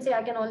you can say,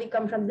 I can only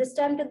come from this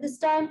time to this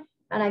time,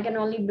 and I can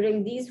only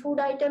bring these food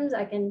items.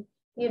 I can,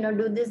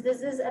 do this,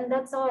 and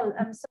that's all.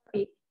 I'm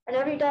sorry. And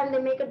every time they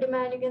make a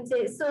demand, you can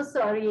say, so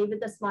sorry,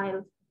 with a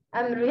smile.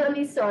 I'm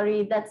really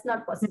sorry. That's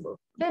not possible.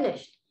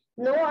 Finished.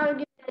 No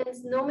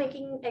arguments, no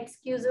making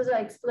excuses or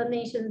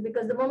explanations,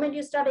 because the moment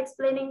you start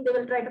explaining, they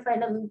will try to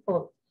find a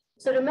loophole.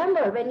 So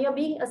remember, when you're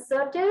being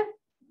assertive,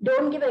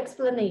 don't give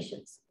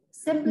explanations.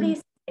 Simply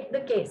state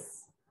the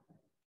case.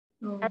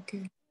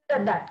 Okay.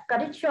 And that,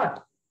 cut it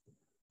short.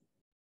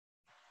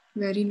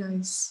 Very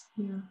nice.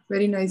 Yeah,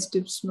 very nice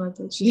tips,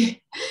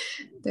 Mataji.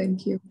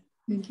 Thank you.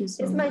 Thank you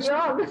so much. It's my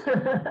job.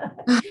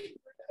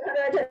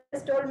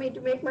 Just told me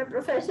to make my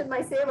profession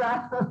my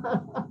seva.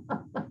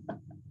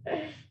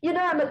 You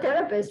know, I'm a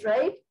therapist,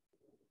 right?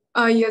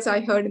 Yes,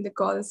 I heard in the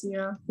calls.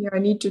 Yeah, I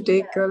need to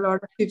take a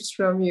lot of tips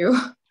from you.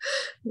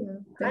 Yeah,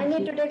 I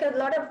need to take a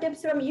lot of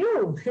tips from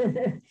you.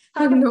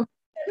 Oh, no.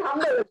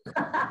 Humble.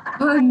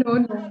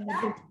 No.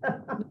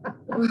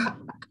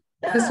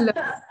 Just like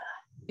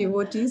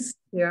devotees.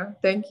 Yeah,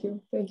 thank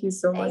you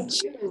so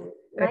much. Thank you.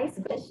 Nice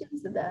question,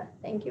 Sudha.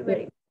 Thank you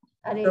very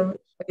much.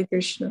 Hare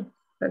Krishna.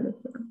 Hare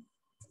Krishna.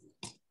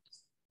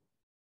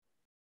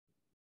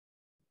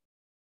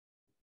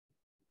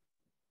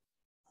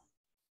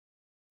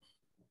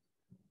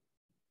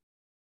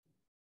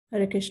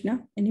 Hare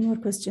Krishna. Any more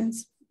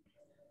questions?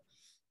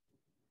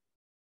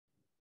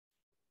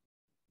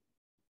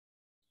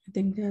 I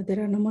think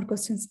there are no more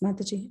questions,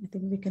 Mataji. I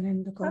think we can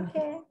end the call.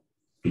 Okay.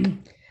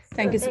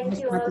 Thank you so much,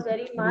 thank you all Mataji,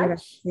 very for your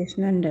much.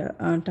 appreciation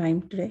and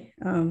time today.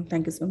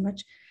 Thank you so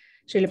much.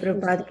 Srila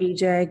Prabhupada ki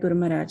jai, Guru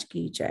Maharaj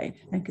ki jai.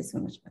 Thank you so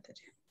much,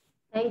 Mataji.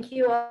 Thank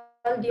you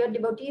all, dear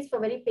devotees, for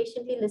very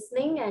patiently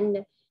listening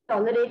and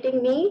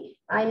tolerating me.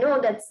 I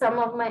know that some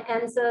of my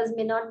answers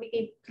may not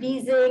be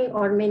pleasing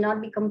or may not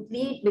be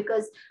complete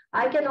because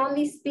I can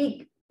only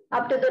speak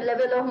up to the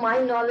level of my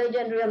knowledge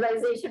and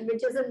realization,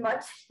 which isn't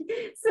much.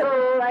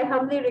 So I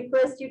humbly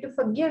request you to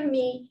forgive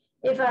me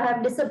if I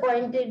have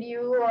disappointed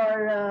you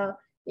or,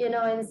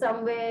 in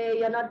some way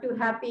you're not too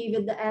happy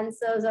with the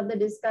answers of the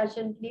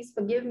discussion. Please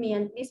forgive me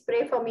and please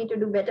pray for me to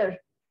do better.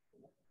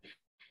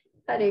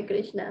 Hare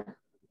Krishna.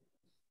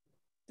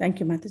 Thank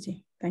you,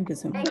 Mataji. Thank you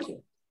so much. Thank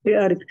you.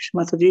 Hare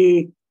Krishna,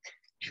 Mataji.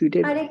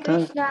 Hare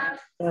Krishna.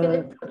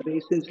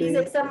 Please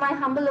accept my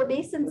humble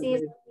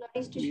obeisances.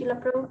 Glories to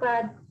Srila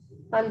Prabhupada.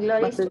 All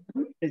glories to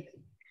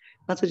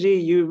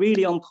Mataji, you're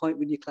really on point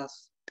with your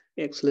class.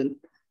 Excellent.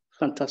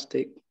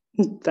 Fantastic.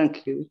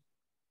 Thank you.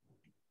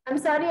 I'm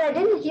sorry, I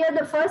didn't hear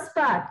the first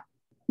part.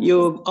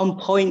 You're on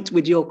point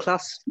with your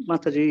class,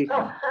 Mataji.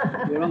 Oh.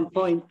 You're on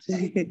point.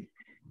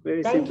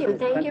 Very Thank simple. you.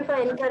 Thank you for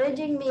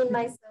encouraging me in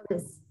my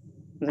service.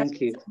 Thank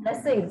you.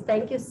 Blessings.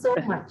 Thank you so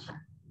much.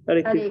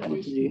 Hare Hare Krishna,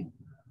 Mataji.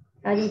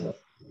 Hare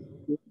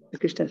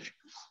Krishna.